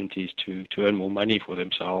opportunities to earn more money for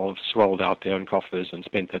themselves, swelled out their own coffers and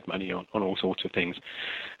spent that money on all sorts of things.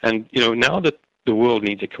 And, now that the world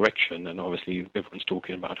needs a correction, and obviously everyone's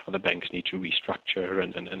talking about how the banks need to restructure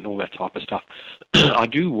and all that type of stuff. I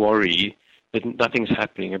do worry that nothing's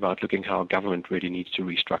happening about looking how government really needs to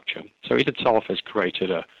restructure. So it itself has created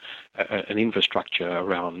an infrastructure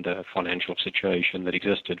around the financial situation that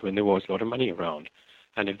existed when there was a lot of money around.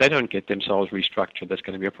 And if they don't get themselves restructured, that's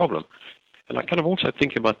going to be a problem. And I kind of also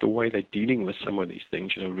think about the way they're dealing with some of these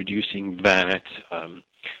things, reducing VAT,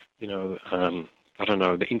 I don't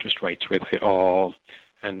know, the interest rates where they are,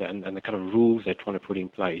 and the kind of rules they're trying to put in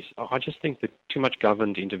place. I just think that too much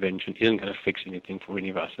government intervention isn't going to fix anything for any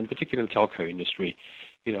of us, and particularly in the telco industry.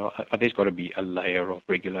 There's got to be a layer of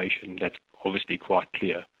regulation that's obviously quite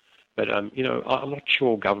clear. But, I'm not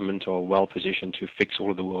sure governments are well positioned to fix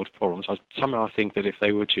all of the world's problems. I somehow think that if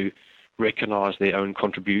they were to recognize their own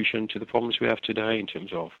contribution to the problems we have today in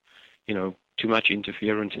terms of, too much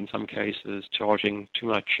interference in some cases, charging too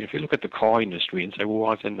much. If you look at the car industry and say, well,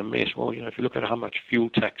 why is it in the mess? Well, if you look at how much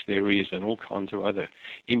fuel tax there is and all kinds of other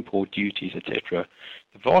import duties, etc.,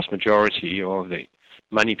 the vast majority of the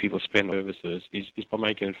money people spend on services is by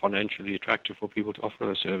making it financially attractive for people to offer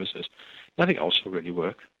those services. Nothing else will really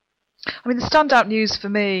work. I mean, the standout news for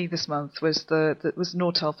me this month was the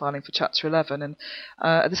Nortel filing for Chapter 11, and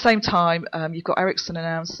at the same time, you've got Ericsson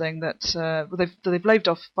announcing that they've laid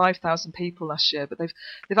off 5,000 people last year, but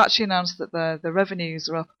they've actually announced that their revenues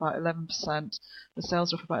are up about 11%, the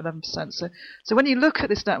sales are up about 11%. So when you look at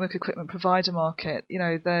this network equipment provider market,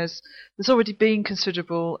 there's already been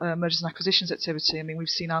considerable mergers and acquisitions activity. I mean, we've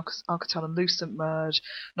seen Alcatel and Lucent merge,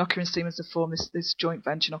 Nokia and Siemens have formed this joint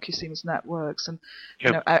venture, Nokia Siemens Networks, and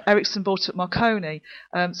Ericsson bought up Marconi.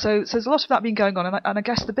 So there's a lot of that been going on, and I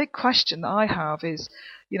guess the big question that I have is,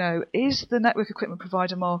 is the network equipment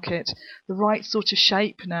provider market the right sort of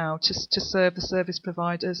shape now to serve the service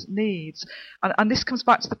providers' needs? And this comes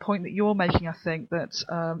back to the point that you're making, I think, that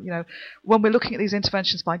when we're looking at these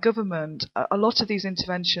interventions by government, a lot of these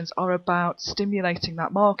interventions are about stimulating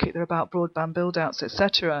that market. They're about broadband build-outs,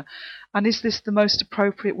 etc. And is this the most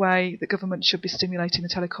appropriate way that government should be stimulating the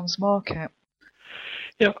telecoms market?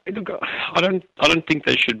 Yeah, look, I don't think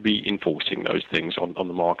they should be enforcing those things on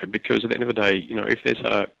the market, because at the end of the day, if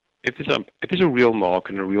there's a real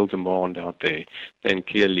market and a real demand out there, then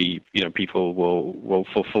clearly, people will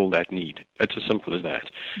fulfill that need. It's as simple as that.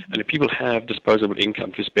 Mm-hmm. And if people have disposable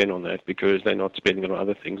income to spend on that because they're not spending it on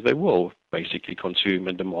other things, they will basically consume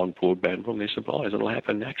and demand broadband from their suppliers. It'll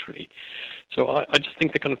happen naturally. So I just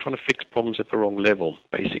think they're kind of trying to fix problems at the wrong level,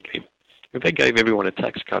 basically. If they gave everyone a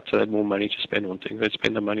tax cut so they had more money to spend on things, they'd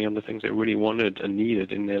spend the money on the things they really wanted and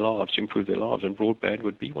needed in their lives to improve their lives, and broadband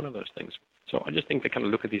would be one of those things. So I just think they kind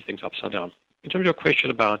of look at these things upside down. In terms of your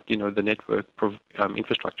question about, the network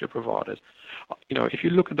infrastructure providers, if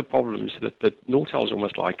you look at the problems that Nortel is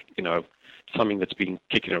almost like, something that's been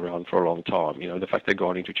kicking around for a long time. The fact they're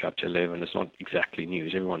going into Chapter 11 is not exactly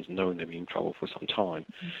news. Everyone's known they've been in trouble for some time.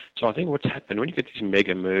 Mm-hmm. So I think what's happened, when you get these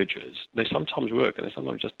mega mergers, they sometimes work and they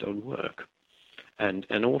sometimes just don't work. And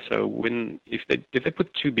also, if they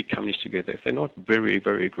put two big companies together, if they're not very,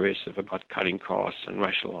 very aggressive about cutting costs and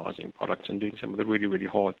rationalizing products and doing some of the really, really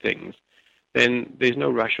hard things, then there's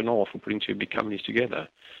no rationale for putting two big companies together.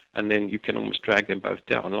 And then you can almost drag them both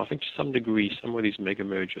down. And I think to some degree, some of these mega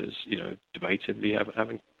mergers,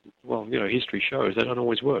 debatably history shows they don't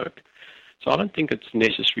always work. So I don't think it's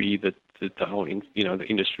necessary that the whole, the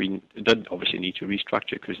industry did obviously need to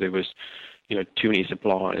restructure because there was, too many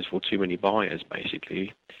suppliers for too many buyers,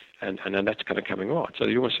 basically, and then that's kind of coming right. So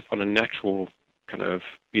you almost find a natural kind of,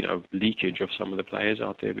 leakage of some of the players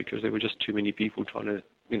out there because there were just too many people trying to,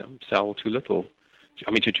 sell too little.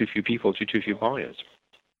 To too few people, to too few buyers.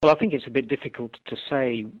 Well, I think it's a bit difficult to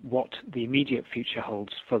say what the immediate future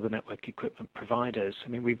holds for the network equipment providers. I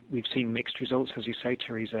mean, we've seen mixed results, as you say,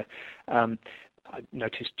 Teresa. I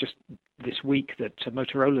noticed just this week that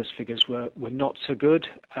Motorola's figures were not so good,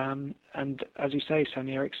 and as you say,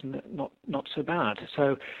 Sony Ericsson not so bad.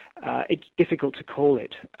 So it's difficult to call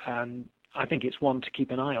it. I think it's one to keep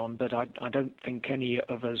an eye on, but I don't think any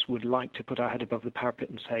of us would like to put our head above the parapet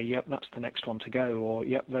and say, yep, that's the next one to go, or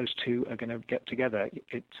yep, those two are going to get together.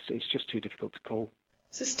 It's just too difficult to call.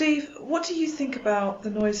 So Steve, what do you think about the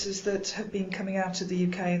noises that have been coming out of the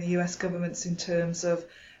UK and the US governments in terms of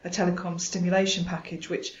a telecom stimulation package,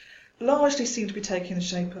 which largely seem to be taking the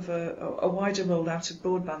shape of a wider rollout of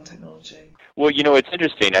broadband technology? Well, it's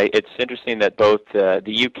interesting. It's interesting that both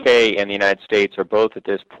the UK and the United States are both at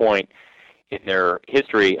this point in their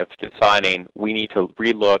history of deciding we need to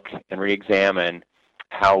relook and re-examine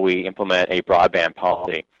how we implement a broadband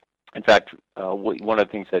policy. In fact, one of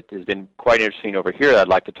the things that has been quite interesting over here that I'd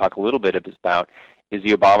like to talk a little bit about is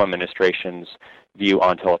the Obama administration's view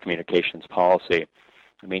on telecommunications policy.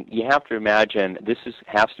 I mean, you have to imagine this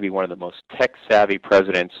has to be one of the most tech-savvy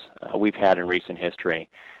presidents we've had in recent history.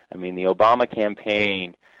 I mean, the Obama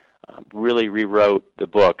campaign really rewrote the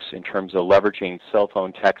books in terms of leveraging cell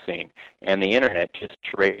phone texting and the internet just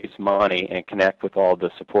to raise money and connect with all the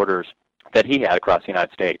supporters that he had across the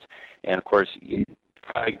United States. And of course, you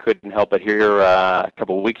probably couldn't help but hear a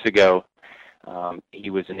couple of weeks ago, he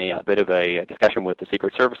was in a bit of a discussion with the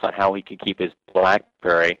Secret Service on how he could keep his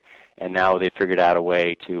BlackBerry, and now they figured out a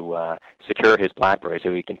way to secure his BlackBerry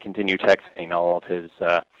so he can continue texting all of his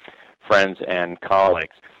friends and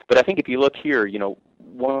colleagues. But I think if you look here,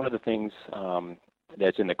 one of the things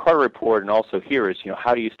that's in the Carter report and also here is,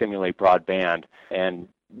 how do you stimulate broadband? And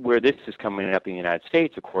where this is coming up in the United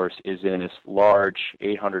States, of course, is in this large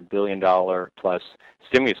 $800 billion plus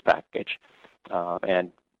stimulus package.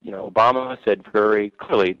 And Obama said very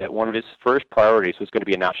clearly that one of his first priorities was going to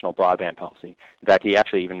be a national broadband policy. In fact, he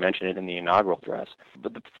actually even mentioned it in the inaugural address.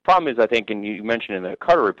 But the problem is, I think, and you mentioned in the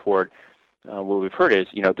Carter report, what we've heard is,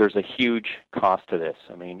 there's a huge cost to this.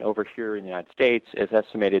 I mean, over here in the United States, it's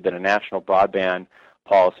estimated that a national broadband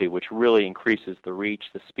policy, which really increases the reach,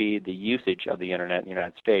 the speed, the usage of the internet in the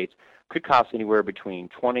United States, could cost anywhere between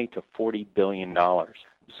 $20 to $40 billion.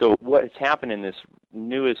 So what has happened in this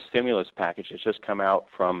newest stimulus package that's just come out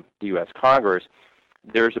from the U.S. Congress,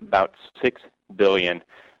 there's about $6 billion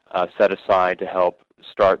set aside to help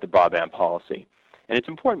start the broadband policy. And it's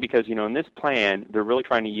important because, in this plan, they're really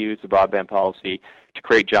trying to use the broadband policy to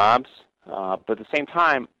create jobs, but at the same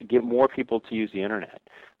time, get more people to use the internet.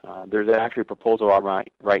 There's actually a proposal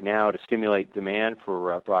right now to stimulate demand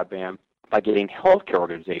for broadband by getting healthcare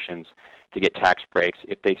organizations to get tax breaks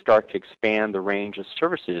if they start to expand the range of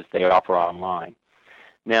services they offer online.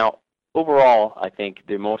 Now, overall, I think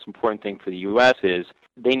the most important thing for the U.S. is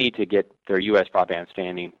they need to get their U.S. broadband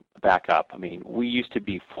standing back up. I mean, we used to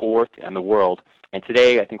be fourth in the world, and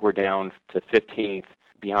today I think we're down to 15th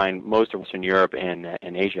behind most of Western Europe and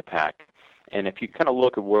Asia-Pac. And if you kind of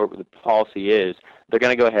look at where the policy is, they're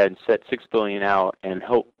going to go ahead and set $6 billion out and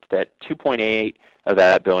hope that 2.8 of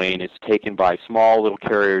that billion is taken by small little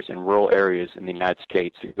carriers in rural areas in the United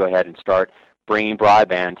States to go ahead and start bringing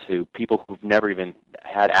broadband to people who've never even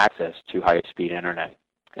had access to high-speed internet.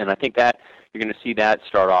 And I think that you're going to see that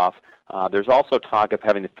start off. There's also talk of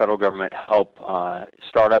having the federal government help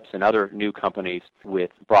startups and other new companies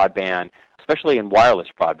with broadband, especially in wireless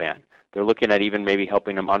broadband. They're looking at even maybe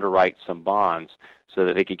helping them underwrite some bonds so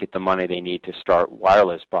that they could get the money they need to start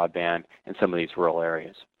wireless broadband in some of these rural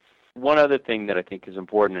areas. One other thing that I think is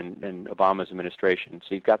important in Obama's administration,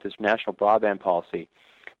 so you've got this national broadband policy,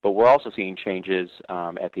 but we're also seeing changes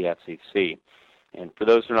at the FCC. And for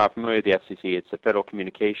those who are not familiar with the FCC, it's the Federal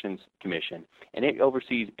Communications Commission, and it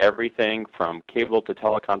oversees everything from cable to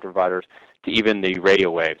telecom providers to even the radio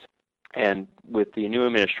waves. And with the new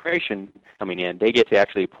administration coming in, they get to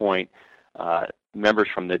actually appoint members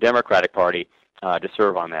from the Democratic Party to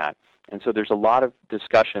serve on that. And so there's a lot of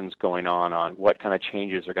discussions going on what kind of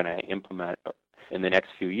changes are going to implement in the next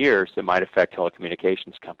few years that might affect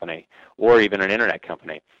telecommunications company or even an internet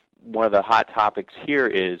company. One of the hot topics here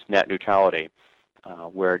is net neutrality,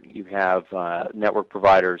 where you have network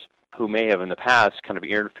providers who may have in the past kind of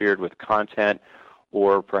interfered with content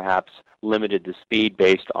or perhaps limited the speed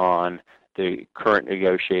based on the current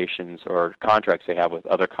negotiations or contracts they have with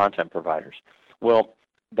other content providers. Well,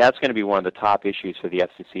 that's going to be one of the top issues for the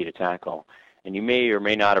FCC to tackle. And you may or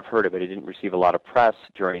may not have heard of it. It didn't receive a lot of press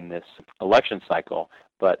during this election cycle,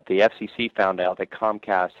 but the FCC found out that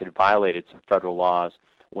Comcast had violated some federal laws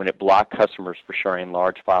when it blocked customers for sharing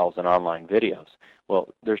large files and online videos.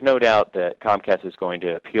 Well, there's no doubt that Comcast is going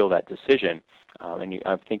to appeal that decision,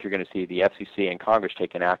 I think you're going to see the FCC and Congress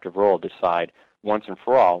take an active role to decide once and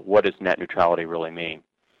for all what does net neutrality really mean.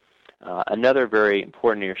 Another very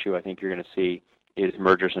important issue I think you're going to see is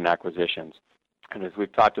mergers and acquisitions. And as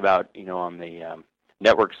we've talked about, on the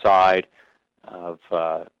network side of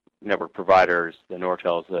network providers, the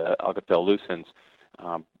Nortels, the Alcatel-Lucents,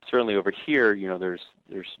 certainly over here,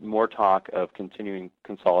 there's more talk of continuing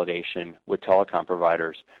consolidation with telecom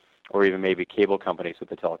providers, or even maybe cable companies with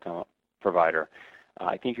the telecom provider.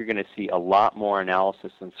 I think you're going to see a lot more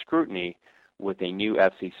analysis and scrutiny with a new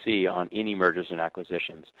FCC on any mergers and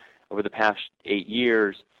acquisitions. Over the past 8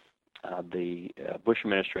 years, the Bush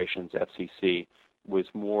administration's FCC was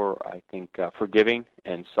more, I think, forgiving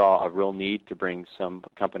and saw a real need to bring some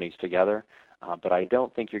companies together. But I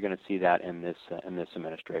don't think you're going to see that in this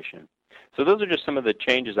administration. So those are just some of the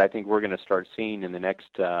changes I think we're going to start seeing in the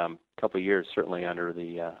next couple of years, certainly under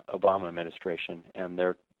the Obama administration and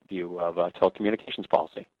their view of telecommunications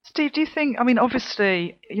policy. Steve, do you think,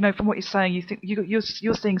 obviously, from what you're saying, you think you're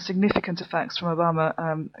seeing significant effects from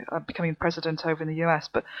Obama becoming president over in the US,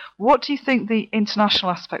 but what do you think the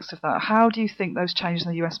international aspects of that, how do you think those changes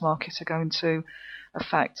in the US market are going to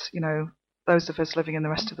affect, those of us living in the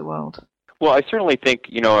rest of the world? Well, I certainly think,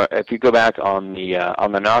 if you go back on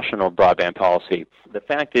the national broadband policy, the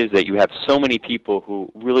fact is that you have so many people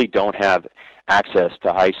who really don't have access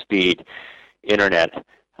to high-speed internet.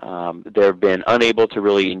 They've been unable to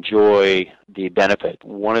really enjoy the benefit.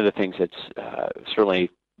 One of the things that's certainly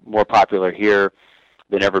more popular here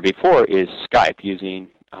than ever before is Skype, using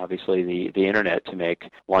obviously the internet to make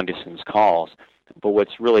long-distance calls. But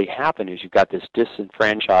what's really happened is you've got this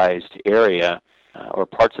disenfranchised area or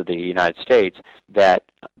parts of the United States that,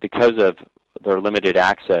 because of their limited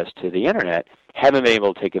access to the internet, haven't been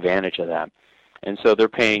able to take advantage of that. And so they're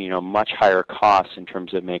paying, much higher costs in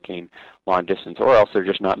terms of making long distance, or else they're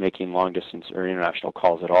just not making long distance or international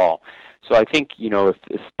calls at all. So I think,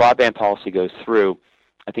 if broadband policy goes through,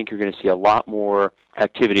 I think you're going to see a lot more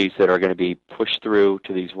activities that are going to be pushed through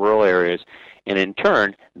to these rural areas, and in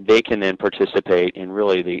turn, they can then participate in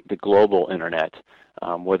really the global internet,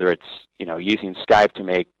 whether it's, using Skype to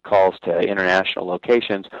make calls to international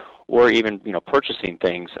locations, or even, purchasing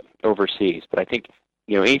things overseas. But I think,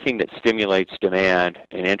 anything that stimulates demand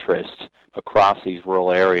and interest across these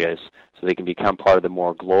rural areas so they can become part of the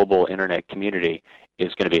more global internet community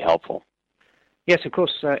is going to be helpful. Yes, of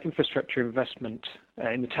course, infrastructure investment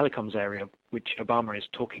in the telecoms area, which Obama is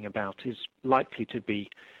talking about, is likely to be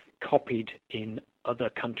copied in other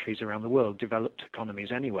countries around the world, developed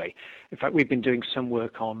economies anyway. In fact, we've been doing some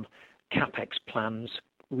work on CapEx plans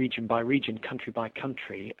region by region, country by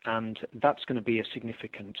country, and that's going to be a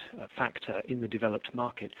significant factor in the developed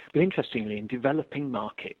market. But interestingly, in developing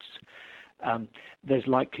markets, there's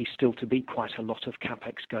likely still to be quite a lot of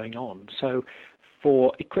CapEx going on. So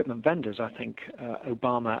for equipment vendors, I think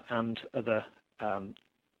Obama and other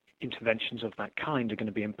interventions of that kind are going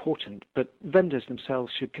to be important, but vendors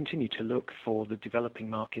themselves should continue to look for the developing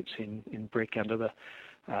markets in BRIC and other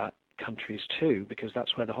countries too, because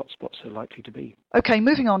that's where the hotspots are likely to be. Okay,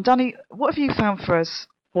 moving on. Danny, what have you found for us?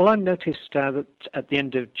 Well, I noticed that at the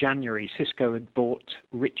end of January, Cisco had bought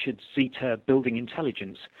Richard Zeta Building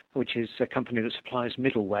Intelligence, which is a company that supplies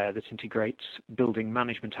middleware that integrates building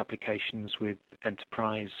management applications with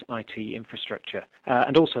enterprise IT infrastructure.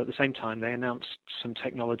 And also at the same time, they announced some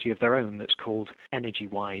technology of their own that's called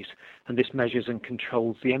EnergyWise, and this measures and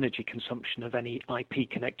controls the energy consumption of any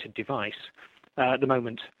IP-connected device. At the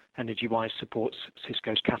moment, EnergyWise supports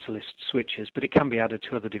Cisco's Catalyst switches, but it can be added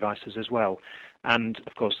to other devices as well. And,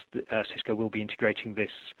 of course, Cisco will be integrating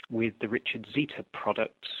this with the Richard Zeta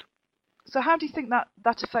products. So how do you think that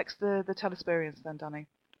affects the telesperience then, Danny?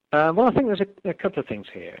 Well, I think there's a couple of things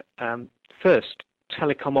here. First,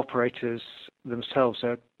 telecom operators themselves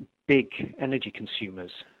are big energy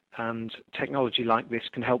consumers, and technology like this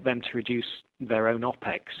can help them to reduce their own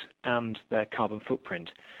OPEX and their carbon footprint.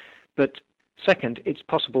 But second, it's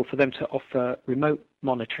possible for them to offer remote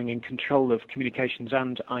monitoring and control of communications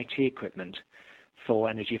and IT equipment for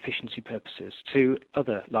energy efficiency purposes to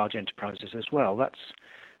other large enterprises as well. That's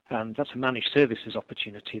a managed services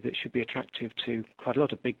opportunity that should be attractive to quite a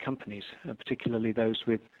lot of big companies, particularly those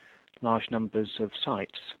with large numbers of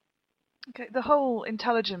sites. Okay, the whole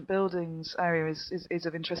intelligent buildings area is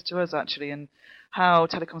of interest to us actually, and how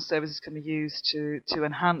telecom services can be used to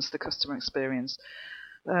enhance the customer experience.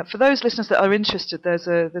 For those listeners that are interested, there's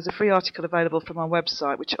a free article available from our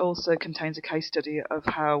website, which also contains a case study of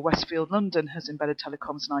how Westfield London has embedded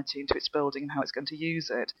telecoms and IT into its building and how it's going to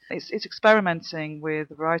use it. It's experimenting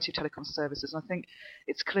with a variety of telecom services, and I think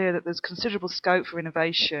it's clear that there's considerable scope for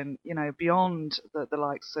innovation, beyond the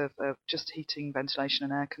likes of just heating, ventilation,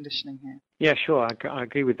 and air conditioning here. Yeah, sure, I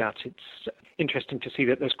agree with that. It's interesting to see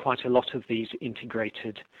that there's quite a lot of these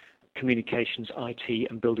integrated communications, IT,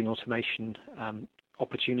 and building automation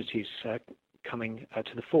opportunities coming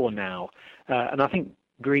to the fore now. And I think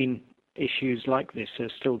green issues like this are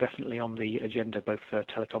still definitely on the agenda, both for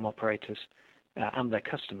telecom operators and their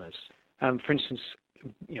customers. For instance,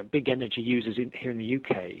 big energy users here in the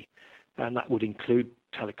UK, and that would include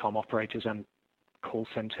telecom operators and call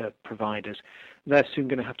centre providers, they're soon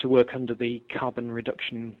going to have to work under the carbon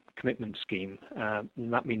reduction commitment scheme.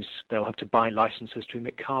 And that means they'll have to buy licenses to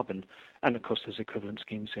emit carbon. And of course, there's equivalent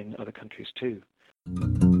schemes in other countries too.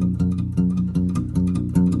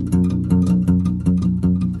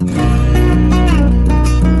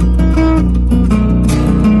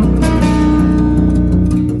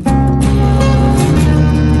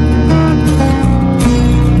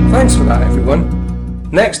 Thanks for that, everyone.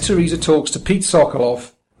 Next, Teresa talks to Pete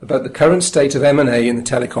Sokoloff about the current state of M&A in the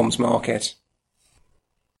telecoms market.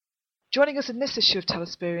 Joining us in this issue of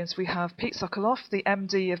Telesperience, we have Pete Sokoloff, the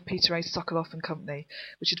MD of Peter A. Sokoloff and Company,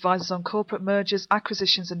 which advises on corporate mergers,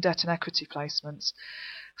 acquisitions and debt and equity placements.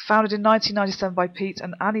 Founded in 1997 by Pete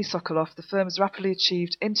and Annie Sokoloff, the firm has rapidly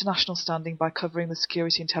achieved international standing by covering the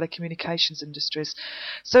security and telecommunications industries.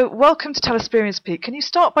 So welcome to Telesperience, Pete. Can you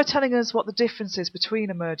start by telling us what the difference is between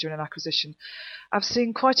a merger and an acquisition? I've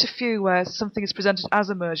seen quite a few where something is presented as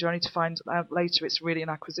a merger only to find out later it's really an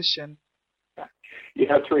acquisition.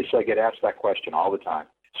 Teresa, I get asked that question all the time.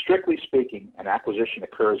 Strictly speaking, an acquisition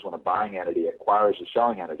occurs when a buying entity acquires a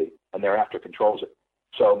selling entity and thereafter controls it.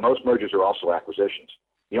 So most mergers are also acquisitions.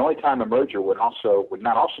 The only time a merger would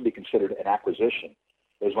not also be considered an acquisition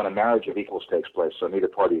is when a marriage of equals takes place, so neither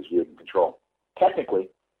party is viewed in control. Technically,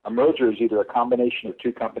 a merger is either a combination of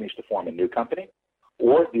two companies to form a new company,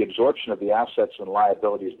 or the absorption of the assets and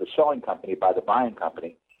liabilities of the selling company by the buying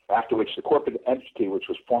company, after which the corporate entity, which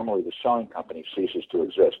was formerly the selling company, ceases to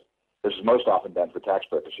exist. This is most often done for tax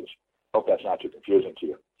purposes. Hope that's not too confusing to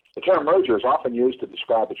you. The term merger is often used to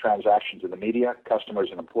describe a transaction to the media, customers,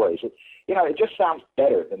 and employees. It just sounds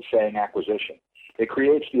better than saying acquisition. It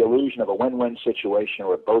creates the illusion of a win-win situation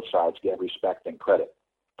where both sides get respect and credit.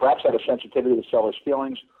 Perhaps out of sensitivity to the seller's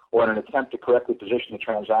feelings or in an attempt to correctly position the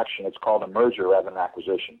transaction, it's called a merger rather than an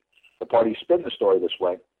acquisition. The parties spin the story this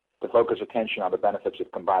way to focus attention on the benefits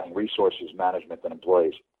of combining resources, management, and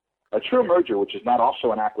employees. A true merger, which is not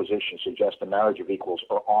also an acquisition, suggests a marriage of equals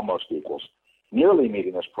or almost equals. Nearly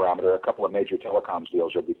meeting this parameter are a couple of major telecoms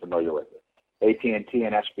deals you'll be familiar with: AT&T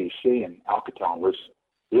and SBC and Alcatel and Lucent.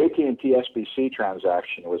 The AT&T SBC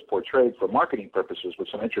transaction was portrayed for marketing purposes with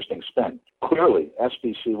some interesting spin. Clearly,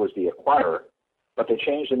 SBC was the acquirer, but they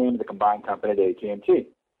changed the name of the combined company to AT&T.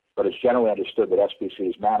 But it's generally understood that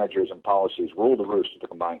SBC's managers and policies rule the roost of the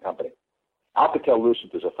combined company.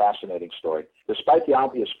 Alcatel-Lucent is a fascinating story. Despite the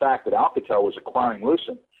obvious fact that Alcatel was acquiring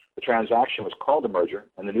Lucent, the transaction was called a merger,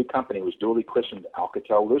 and the new company was duly christened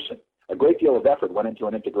Alcatel-Lucent. A great deal of effort went into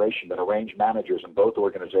an integration that arranged managers in both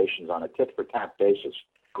organizations on a tit-for-tat basis.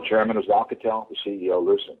 The chairman was Alcatel, the CEO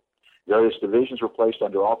Lucent. Various divisions were placed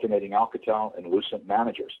under alternating Alcatel and Lucent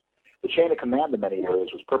managers. The chain of command in many areas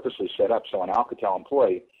was purposely set up so an Alcatel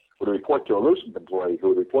employee would report to a Lucent employee, who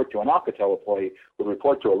would report to an Alcatel employee, who would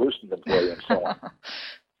report to a Lucent employee, and so on.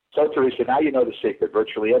 So, Teresa, now you know the secret.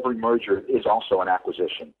 Virtually every merger is also an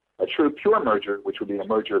acquisition. A true pure merger, which would be a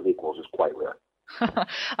merger of equals, is quite rare.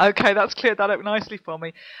 Okay, that's cleared that up nicely for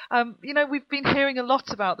me. We've been hearing a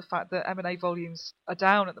lot about the fact that M&A volumes are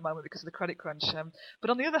down at the moment because of the credit crunch.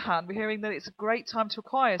 But on the other hand, we're hearing that it's a great time to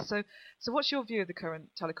acquire. So what's your view of the current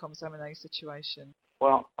telecoms M&A situation?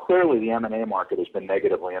 Well, clearly the M&A market has been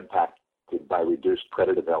negatively impacted by reduced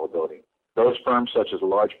credit availability. Those firms, such as the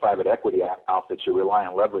large private equity outfits who rely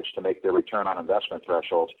on leverage to make their return on investment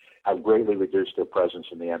thresholds, have greatly reduced their presence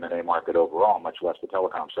in the M&A market overall, much less the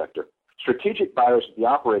telecom sector. Strategic buyers at the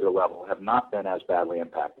operator level have not been as badly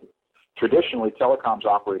impacted. Traditionally, telecoms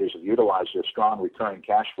operators have utilized their strong recurring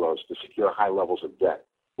cash flows to secure high levels of debt.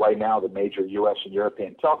 Right now, the major U.S. and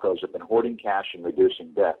European telcos have been hoarding cash and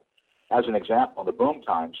reducing debt. As an example, in the boom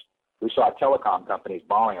times, we saw telecom companies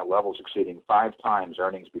borrowing at levels exceeding 5 times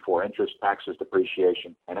earnings before interest, taxes,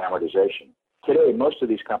 depreciation, and amortization. Today, most of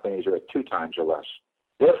these companies are at 2 times or less.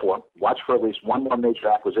 Therefore, watch for at least one more major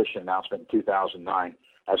acquisition announcement in 2009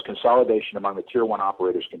 as consolidation among the Tier 1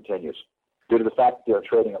 operators continues. Due to the fact that they are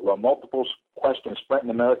trading at low multiples, Qwest and Sprint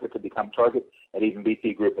in America could become target, and even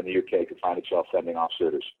BT Group in the UK could find itself fending off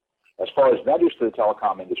suitors. As far as vendors to the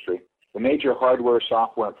telecom industry, the major hardware,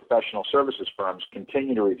 software, and professional services firms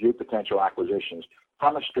continue to review potential acquisitions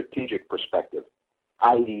from a strategic perspective,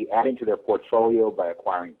 i.e. adding to their portfolio by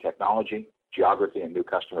acquiring technology, geography, and new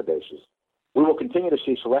customer bases. We will continue to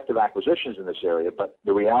see selective acquisitions in this area, but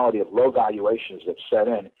the reality of low valuations that set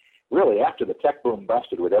in really after the tech boom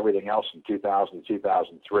busted with everything else in 2000 and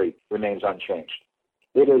 2003 remains unchanged.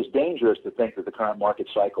 It is dangerous to think that the current market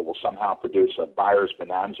cycle will somehow produce a buyer's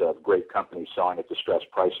bonanza of great companies selling at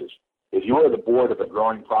distressed prices. If you are the board of a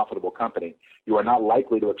growing profitable company, you are not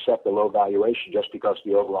likely to accept a low valuation just because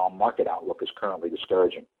the overall market outlook is currently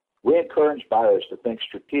discouraging. We encourage buyers to think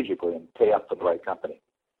strategically and pay up for the right company.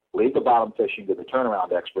 Leave the bottom fishing to the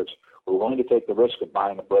turnaround experts who are willing to take the risk of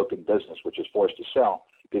buying a broken business which is forced to sell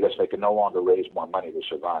because they can no longer raise more money to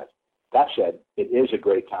survive. That said, it is a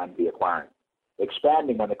great time to be acquiring.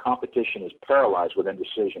 Expanding when the competition is paralyzed with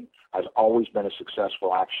indecision has always been a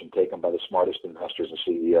successful action taken by the smartest investors and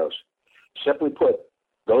CEOs. Simply put,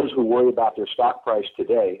 those who worry about their stock price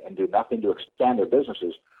today and do nothing to expand their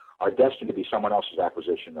businesses are destined to be someone else's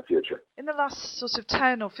acquisition in the future. In the last sort of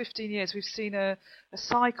 10 or 15 years, we've seen a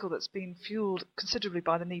cycle that's been fueled considerably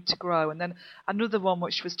by the need to grow, and then another one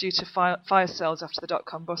which was due to fire sales after the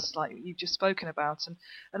dot-com bust, like you've just spoken about.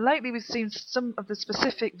 And lately we've seen some of the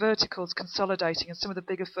specific verticals consolidating and some of the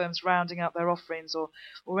bigger firms rounding out their offerings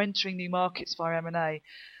or entering new markets via M&A.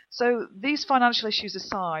 So these financial issues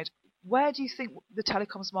aside, where do you think the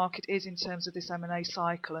telecoms market is in terms of this M&A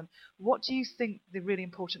cycle, and what do you think the really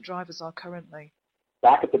important drivers are currently?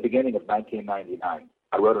 Back at the beginning of 1999,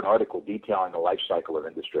 I wrote an article detailing the life cycle of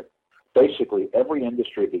industry. Basically, every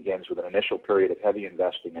industry begins with an initial period of heavy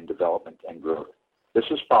investing in development and growth. This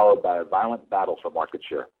is followed by a violent battle for market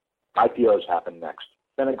share. IPOs happen next.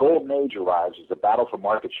 Then a golden age arrives as the battle for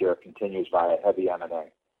market share continues via heavy M&A.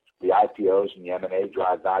 The IPOs and the M&A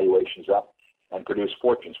drive valuations up and produce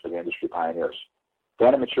fortunes for the industry pioneers.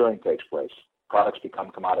 Then a maturing takes place. Products become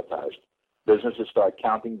commoditized. Businesses start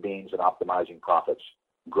counting beans and optimizing profits.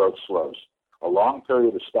 Growth slows. A long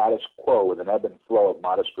period of status quo with an ebb and flow of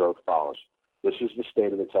modest growth follows. This is the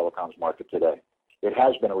state of the telecoms market today. It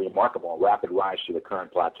has been a remarkable and rapid rise to the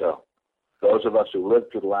current plateau. Those of us who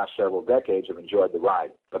lived through the last several decades have enjoyed the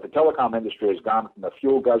ride, but the telecom industry has gone from a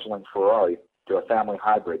fuel-guzzling Ferrari to a family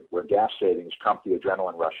hybrid where gas savings trump the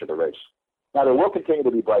adrenaline rush of the race. Now, there will continue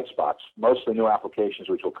to be bright spots, mostly new applications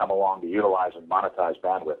which will come along to utilize and monetize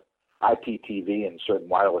bandwidth. IPTV and certain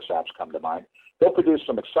wireless apps come to mind. They'll produce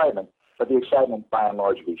some excitement, but the excitement, by and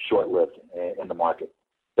large, will be short-lived in the market.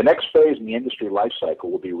 The next phase in the industry life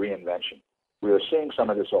cycle will be reinvention. We are seeing some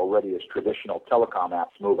of this already as traditional telecom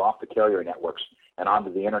apps move off the carrier networks and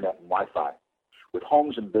onto the internet and Wi-Fi, with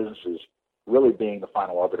homes and businesses really being the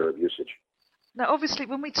final arbiter of usage. Now, obviously,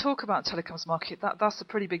 when we talk about telecoms market, that's a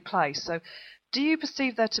pretty big place. So do you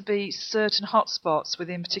perceive there to be certain hotspots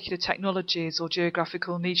within particular technologies or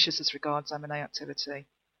geographical niches as regards M&A activity?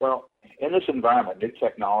 Well, in this environment, new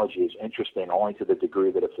technology is interesting only to the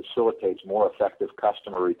degree that it facilitates more effective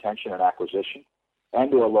customer retention and acquisition and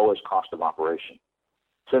to a lowest cost of operation.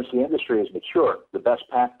 Since the industry is mature, the best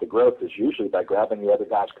path to growth is usually by grabbing the other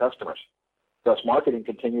guy's customers. Thus, marketing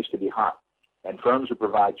continues to be hot, and firms who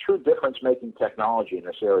provide true difference-making technology in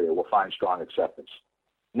this area will find strong acceptance.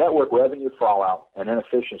 Network revenue fallout and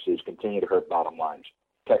inefficiencies continue to hurt bottom lines.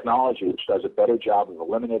 Technology which does a better job of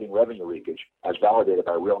eliminating revenue leakage, as validated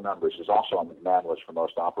by real numbers, is also on the demand list for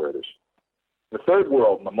most operators. The third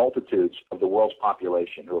world and the multitudes of the world's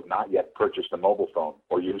population who have not yet purchased a mobile phone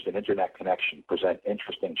or used an internet connection present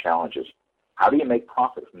interesting challenges. How do you make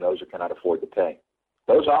profit from those who cannot afford to pay?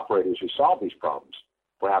 Those operators who solve these problems,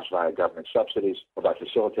 perhaps via government subsidies or by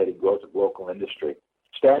facilitating growth of local industry,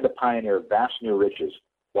 stand to pioneer vast new riches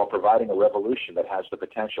while providing a revolution that has the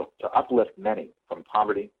potential to uplift many from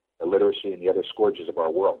poverty, illiteracy, and the other scourges of our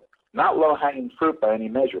world. Not low-hanging fruit by any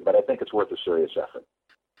measure, but I think it's worth a serious effort.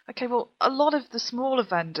 Okay, well, a lot of the smaller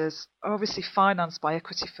vendors are obviously financed by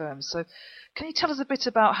equity firms. So can you tell us a bit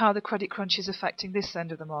about how the credit crunch is affecting this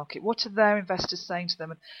end of the market? What are their investors saying to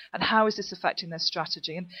them, and how is this affecting their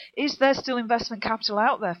strategy? And is there still investment capital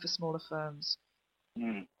out there for smaller firms?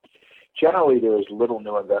 Generally, there is little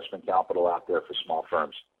new investment capital out there for small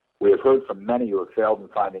firms. We have heard from many who have failed in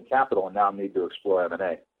finding capital and now need to explore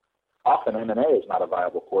M&A. Often M&A is not a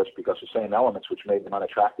viable course because the same elements which made them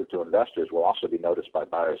unattractive to investors will also be noticed by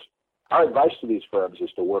buyers. Our advice to these firms is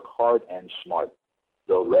to work hard and smart.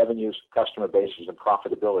 build revenues, customer bases, and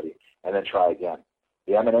profitability, and then try again.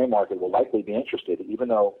 The M&A market will likely be interested, even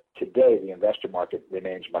though today the investor market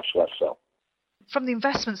remains much less so. From the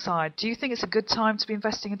investment side, do you think it's a good time to be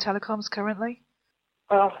investing in telecoms currently?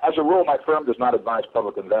 Well, as a rule, my firm does not advise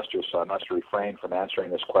public investors, so I must refrain from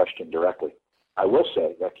answering this question directly. I will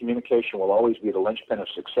say that communication will always be the linchpin of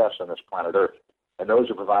success on this planet Earth, and those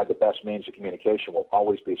who provide the best means of communication will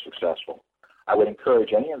always be successful. I would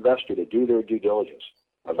encourage any investor to do their due diligence,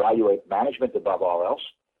 evaluate management above all else,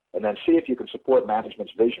 and then see if you can support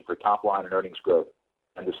management's vision for top line and earnings growth,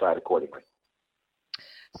 and decide accordingly.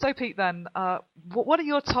 So, Pete, then, what are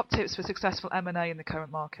your top tips for successful M&A in the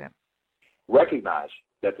current market? Recognize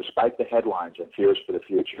that despite the headlines and fears for the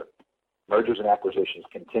future, mergers and acquisitions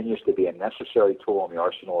continues to be a necessary tool in the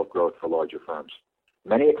arsenal of growth for larger firms.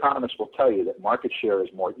 Many economists will tell you that market share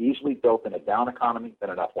is more easily built in a down economy than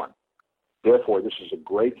an up one. Therefore, this is a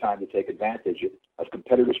great time to take advantage of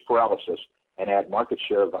competitors' paralysis and add market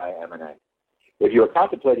share via M&A. If you are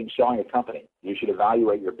contemplating selling a company, you should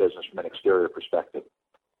evaluate your business from an exterior perspective.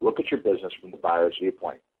 Look at your business from the buyer's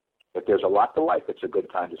viewpoint. If there's a lot to like, it's a good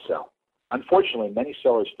time to sell. Unfortunately, many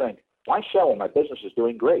sellers think, why sell when my business is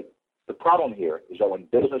doing great? The problem here is that when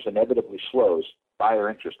business inevitably slows, buyer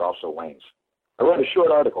interest also wanes. I wrote a short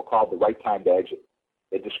article called The Right Time to Exit.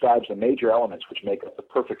 It describes the major elements which make up the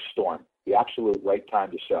perfect storm, the absolute right time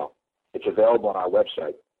to sell. It's available on our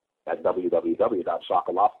website at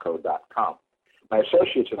www.sokolofco.com. My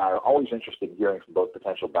associates and I are always interested in hearing from both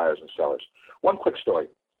potential buyers and sellers. One quick story.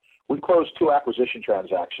 We closed 2 acquisition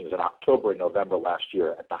transactions in October and November last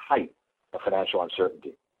year at the height of financial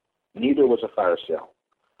uncertainty. Neither was a fire sale.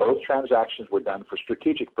 Both transactions were done for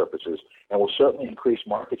strategic purposes and will certainly increase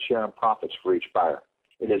market share and profits for each buyer.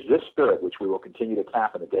 It is this spirit which we will continue to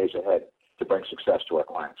tap in the days ahead to bring success to our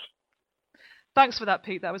clients. Thanks for that,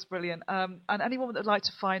 Pete. That was brilliant. And anyone that would like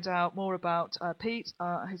to find out more about Pete,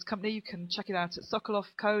 his company, you can check it out at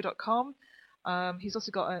sokolofco.com. He's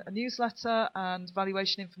also got a newsletter and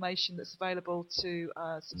valuation information that's available to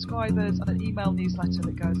subscribers, and an email newsletter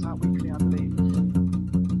that goes out weekly, I believe.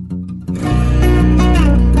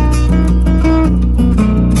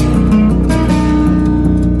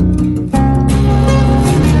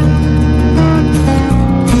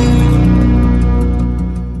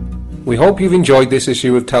 We hope you've enjoyed this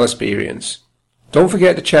issue of Telesperience. Don't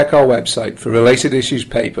forget to check our website for related issues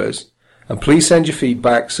papers, and please send your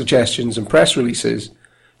feedback, suggestions and press releases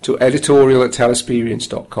to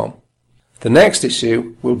editorial@telesperience.com. The next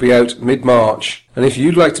issue will be out mid-March, and if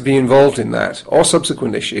you'd like to be involved in that or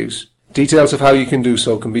subsequent issues, details of how you can do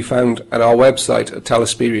so can be found at our website at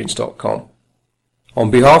telesperience.com.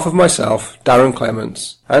 On behalf of myself, Darren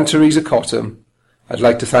Clements, and Teresa Cottam, I'd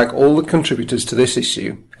like to thank all the contributors to this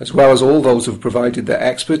issue, as well as all those who have provided their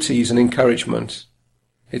expertise and encouragement.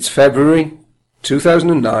 It's February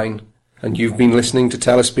 2009, and you've been listening to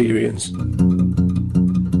Telesperience.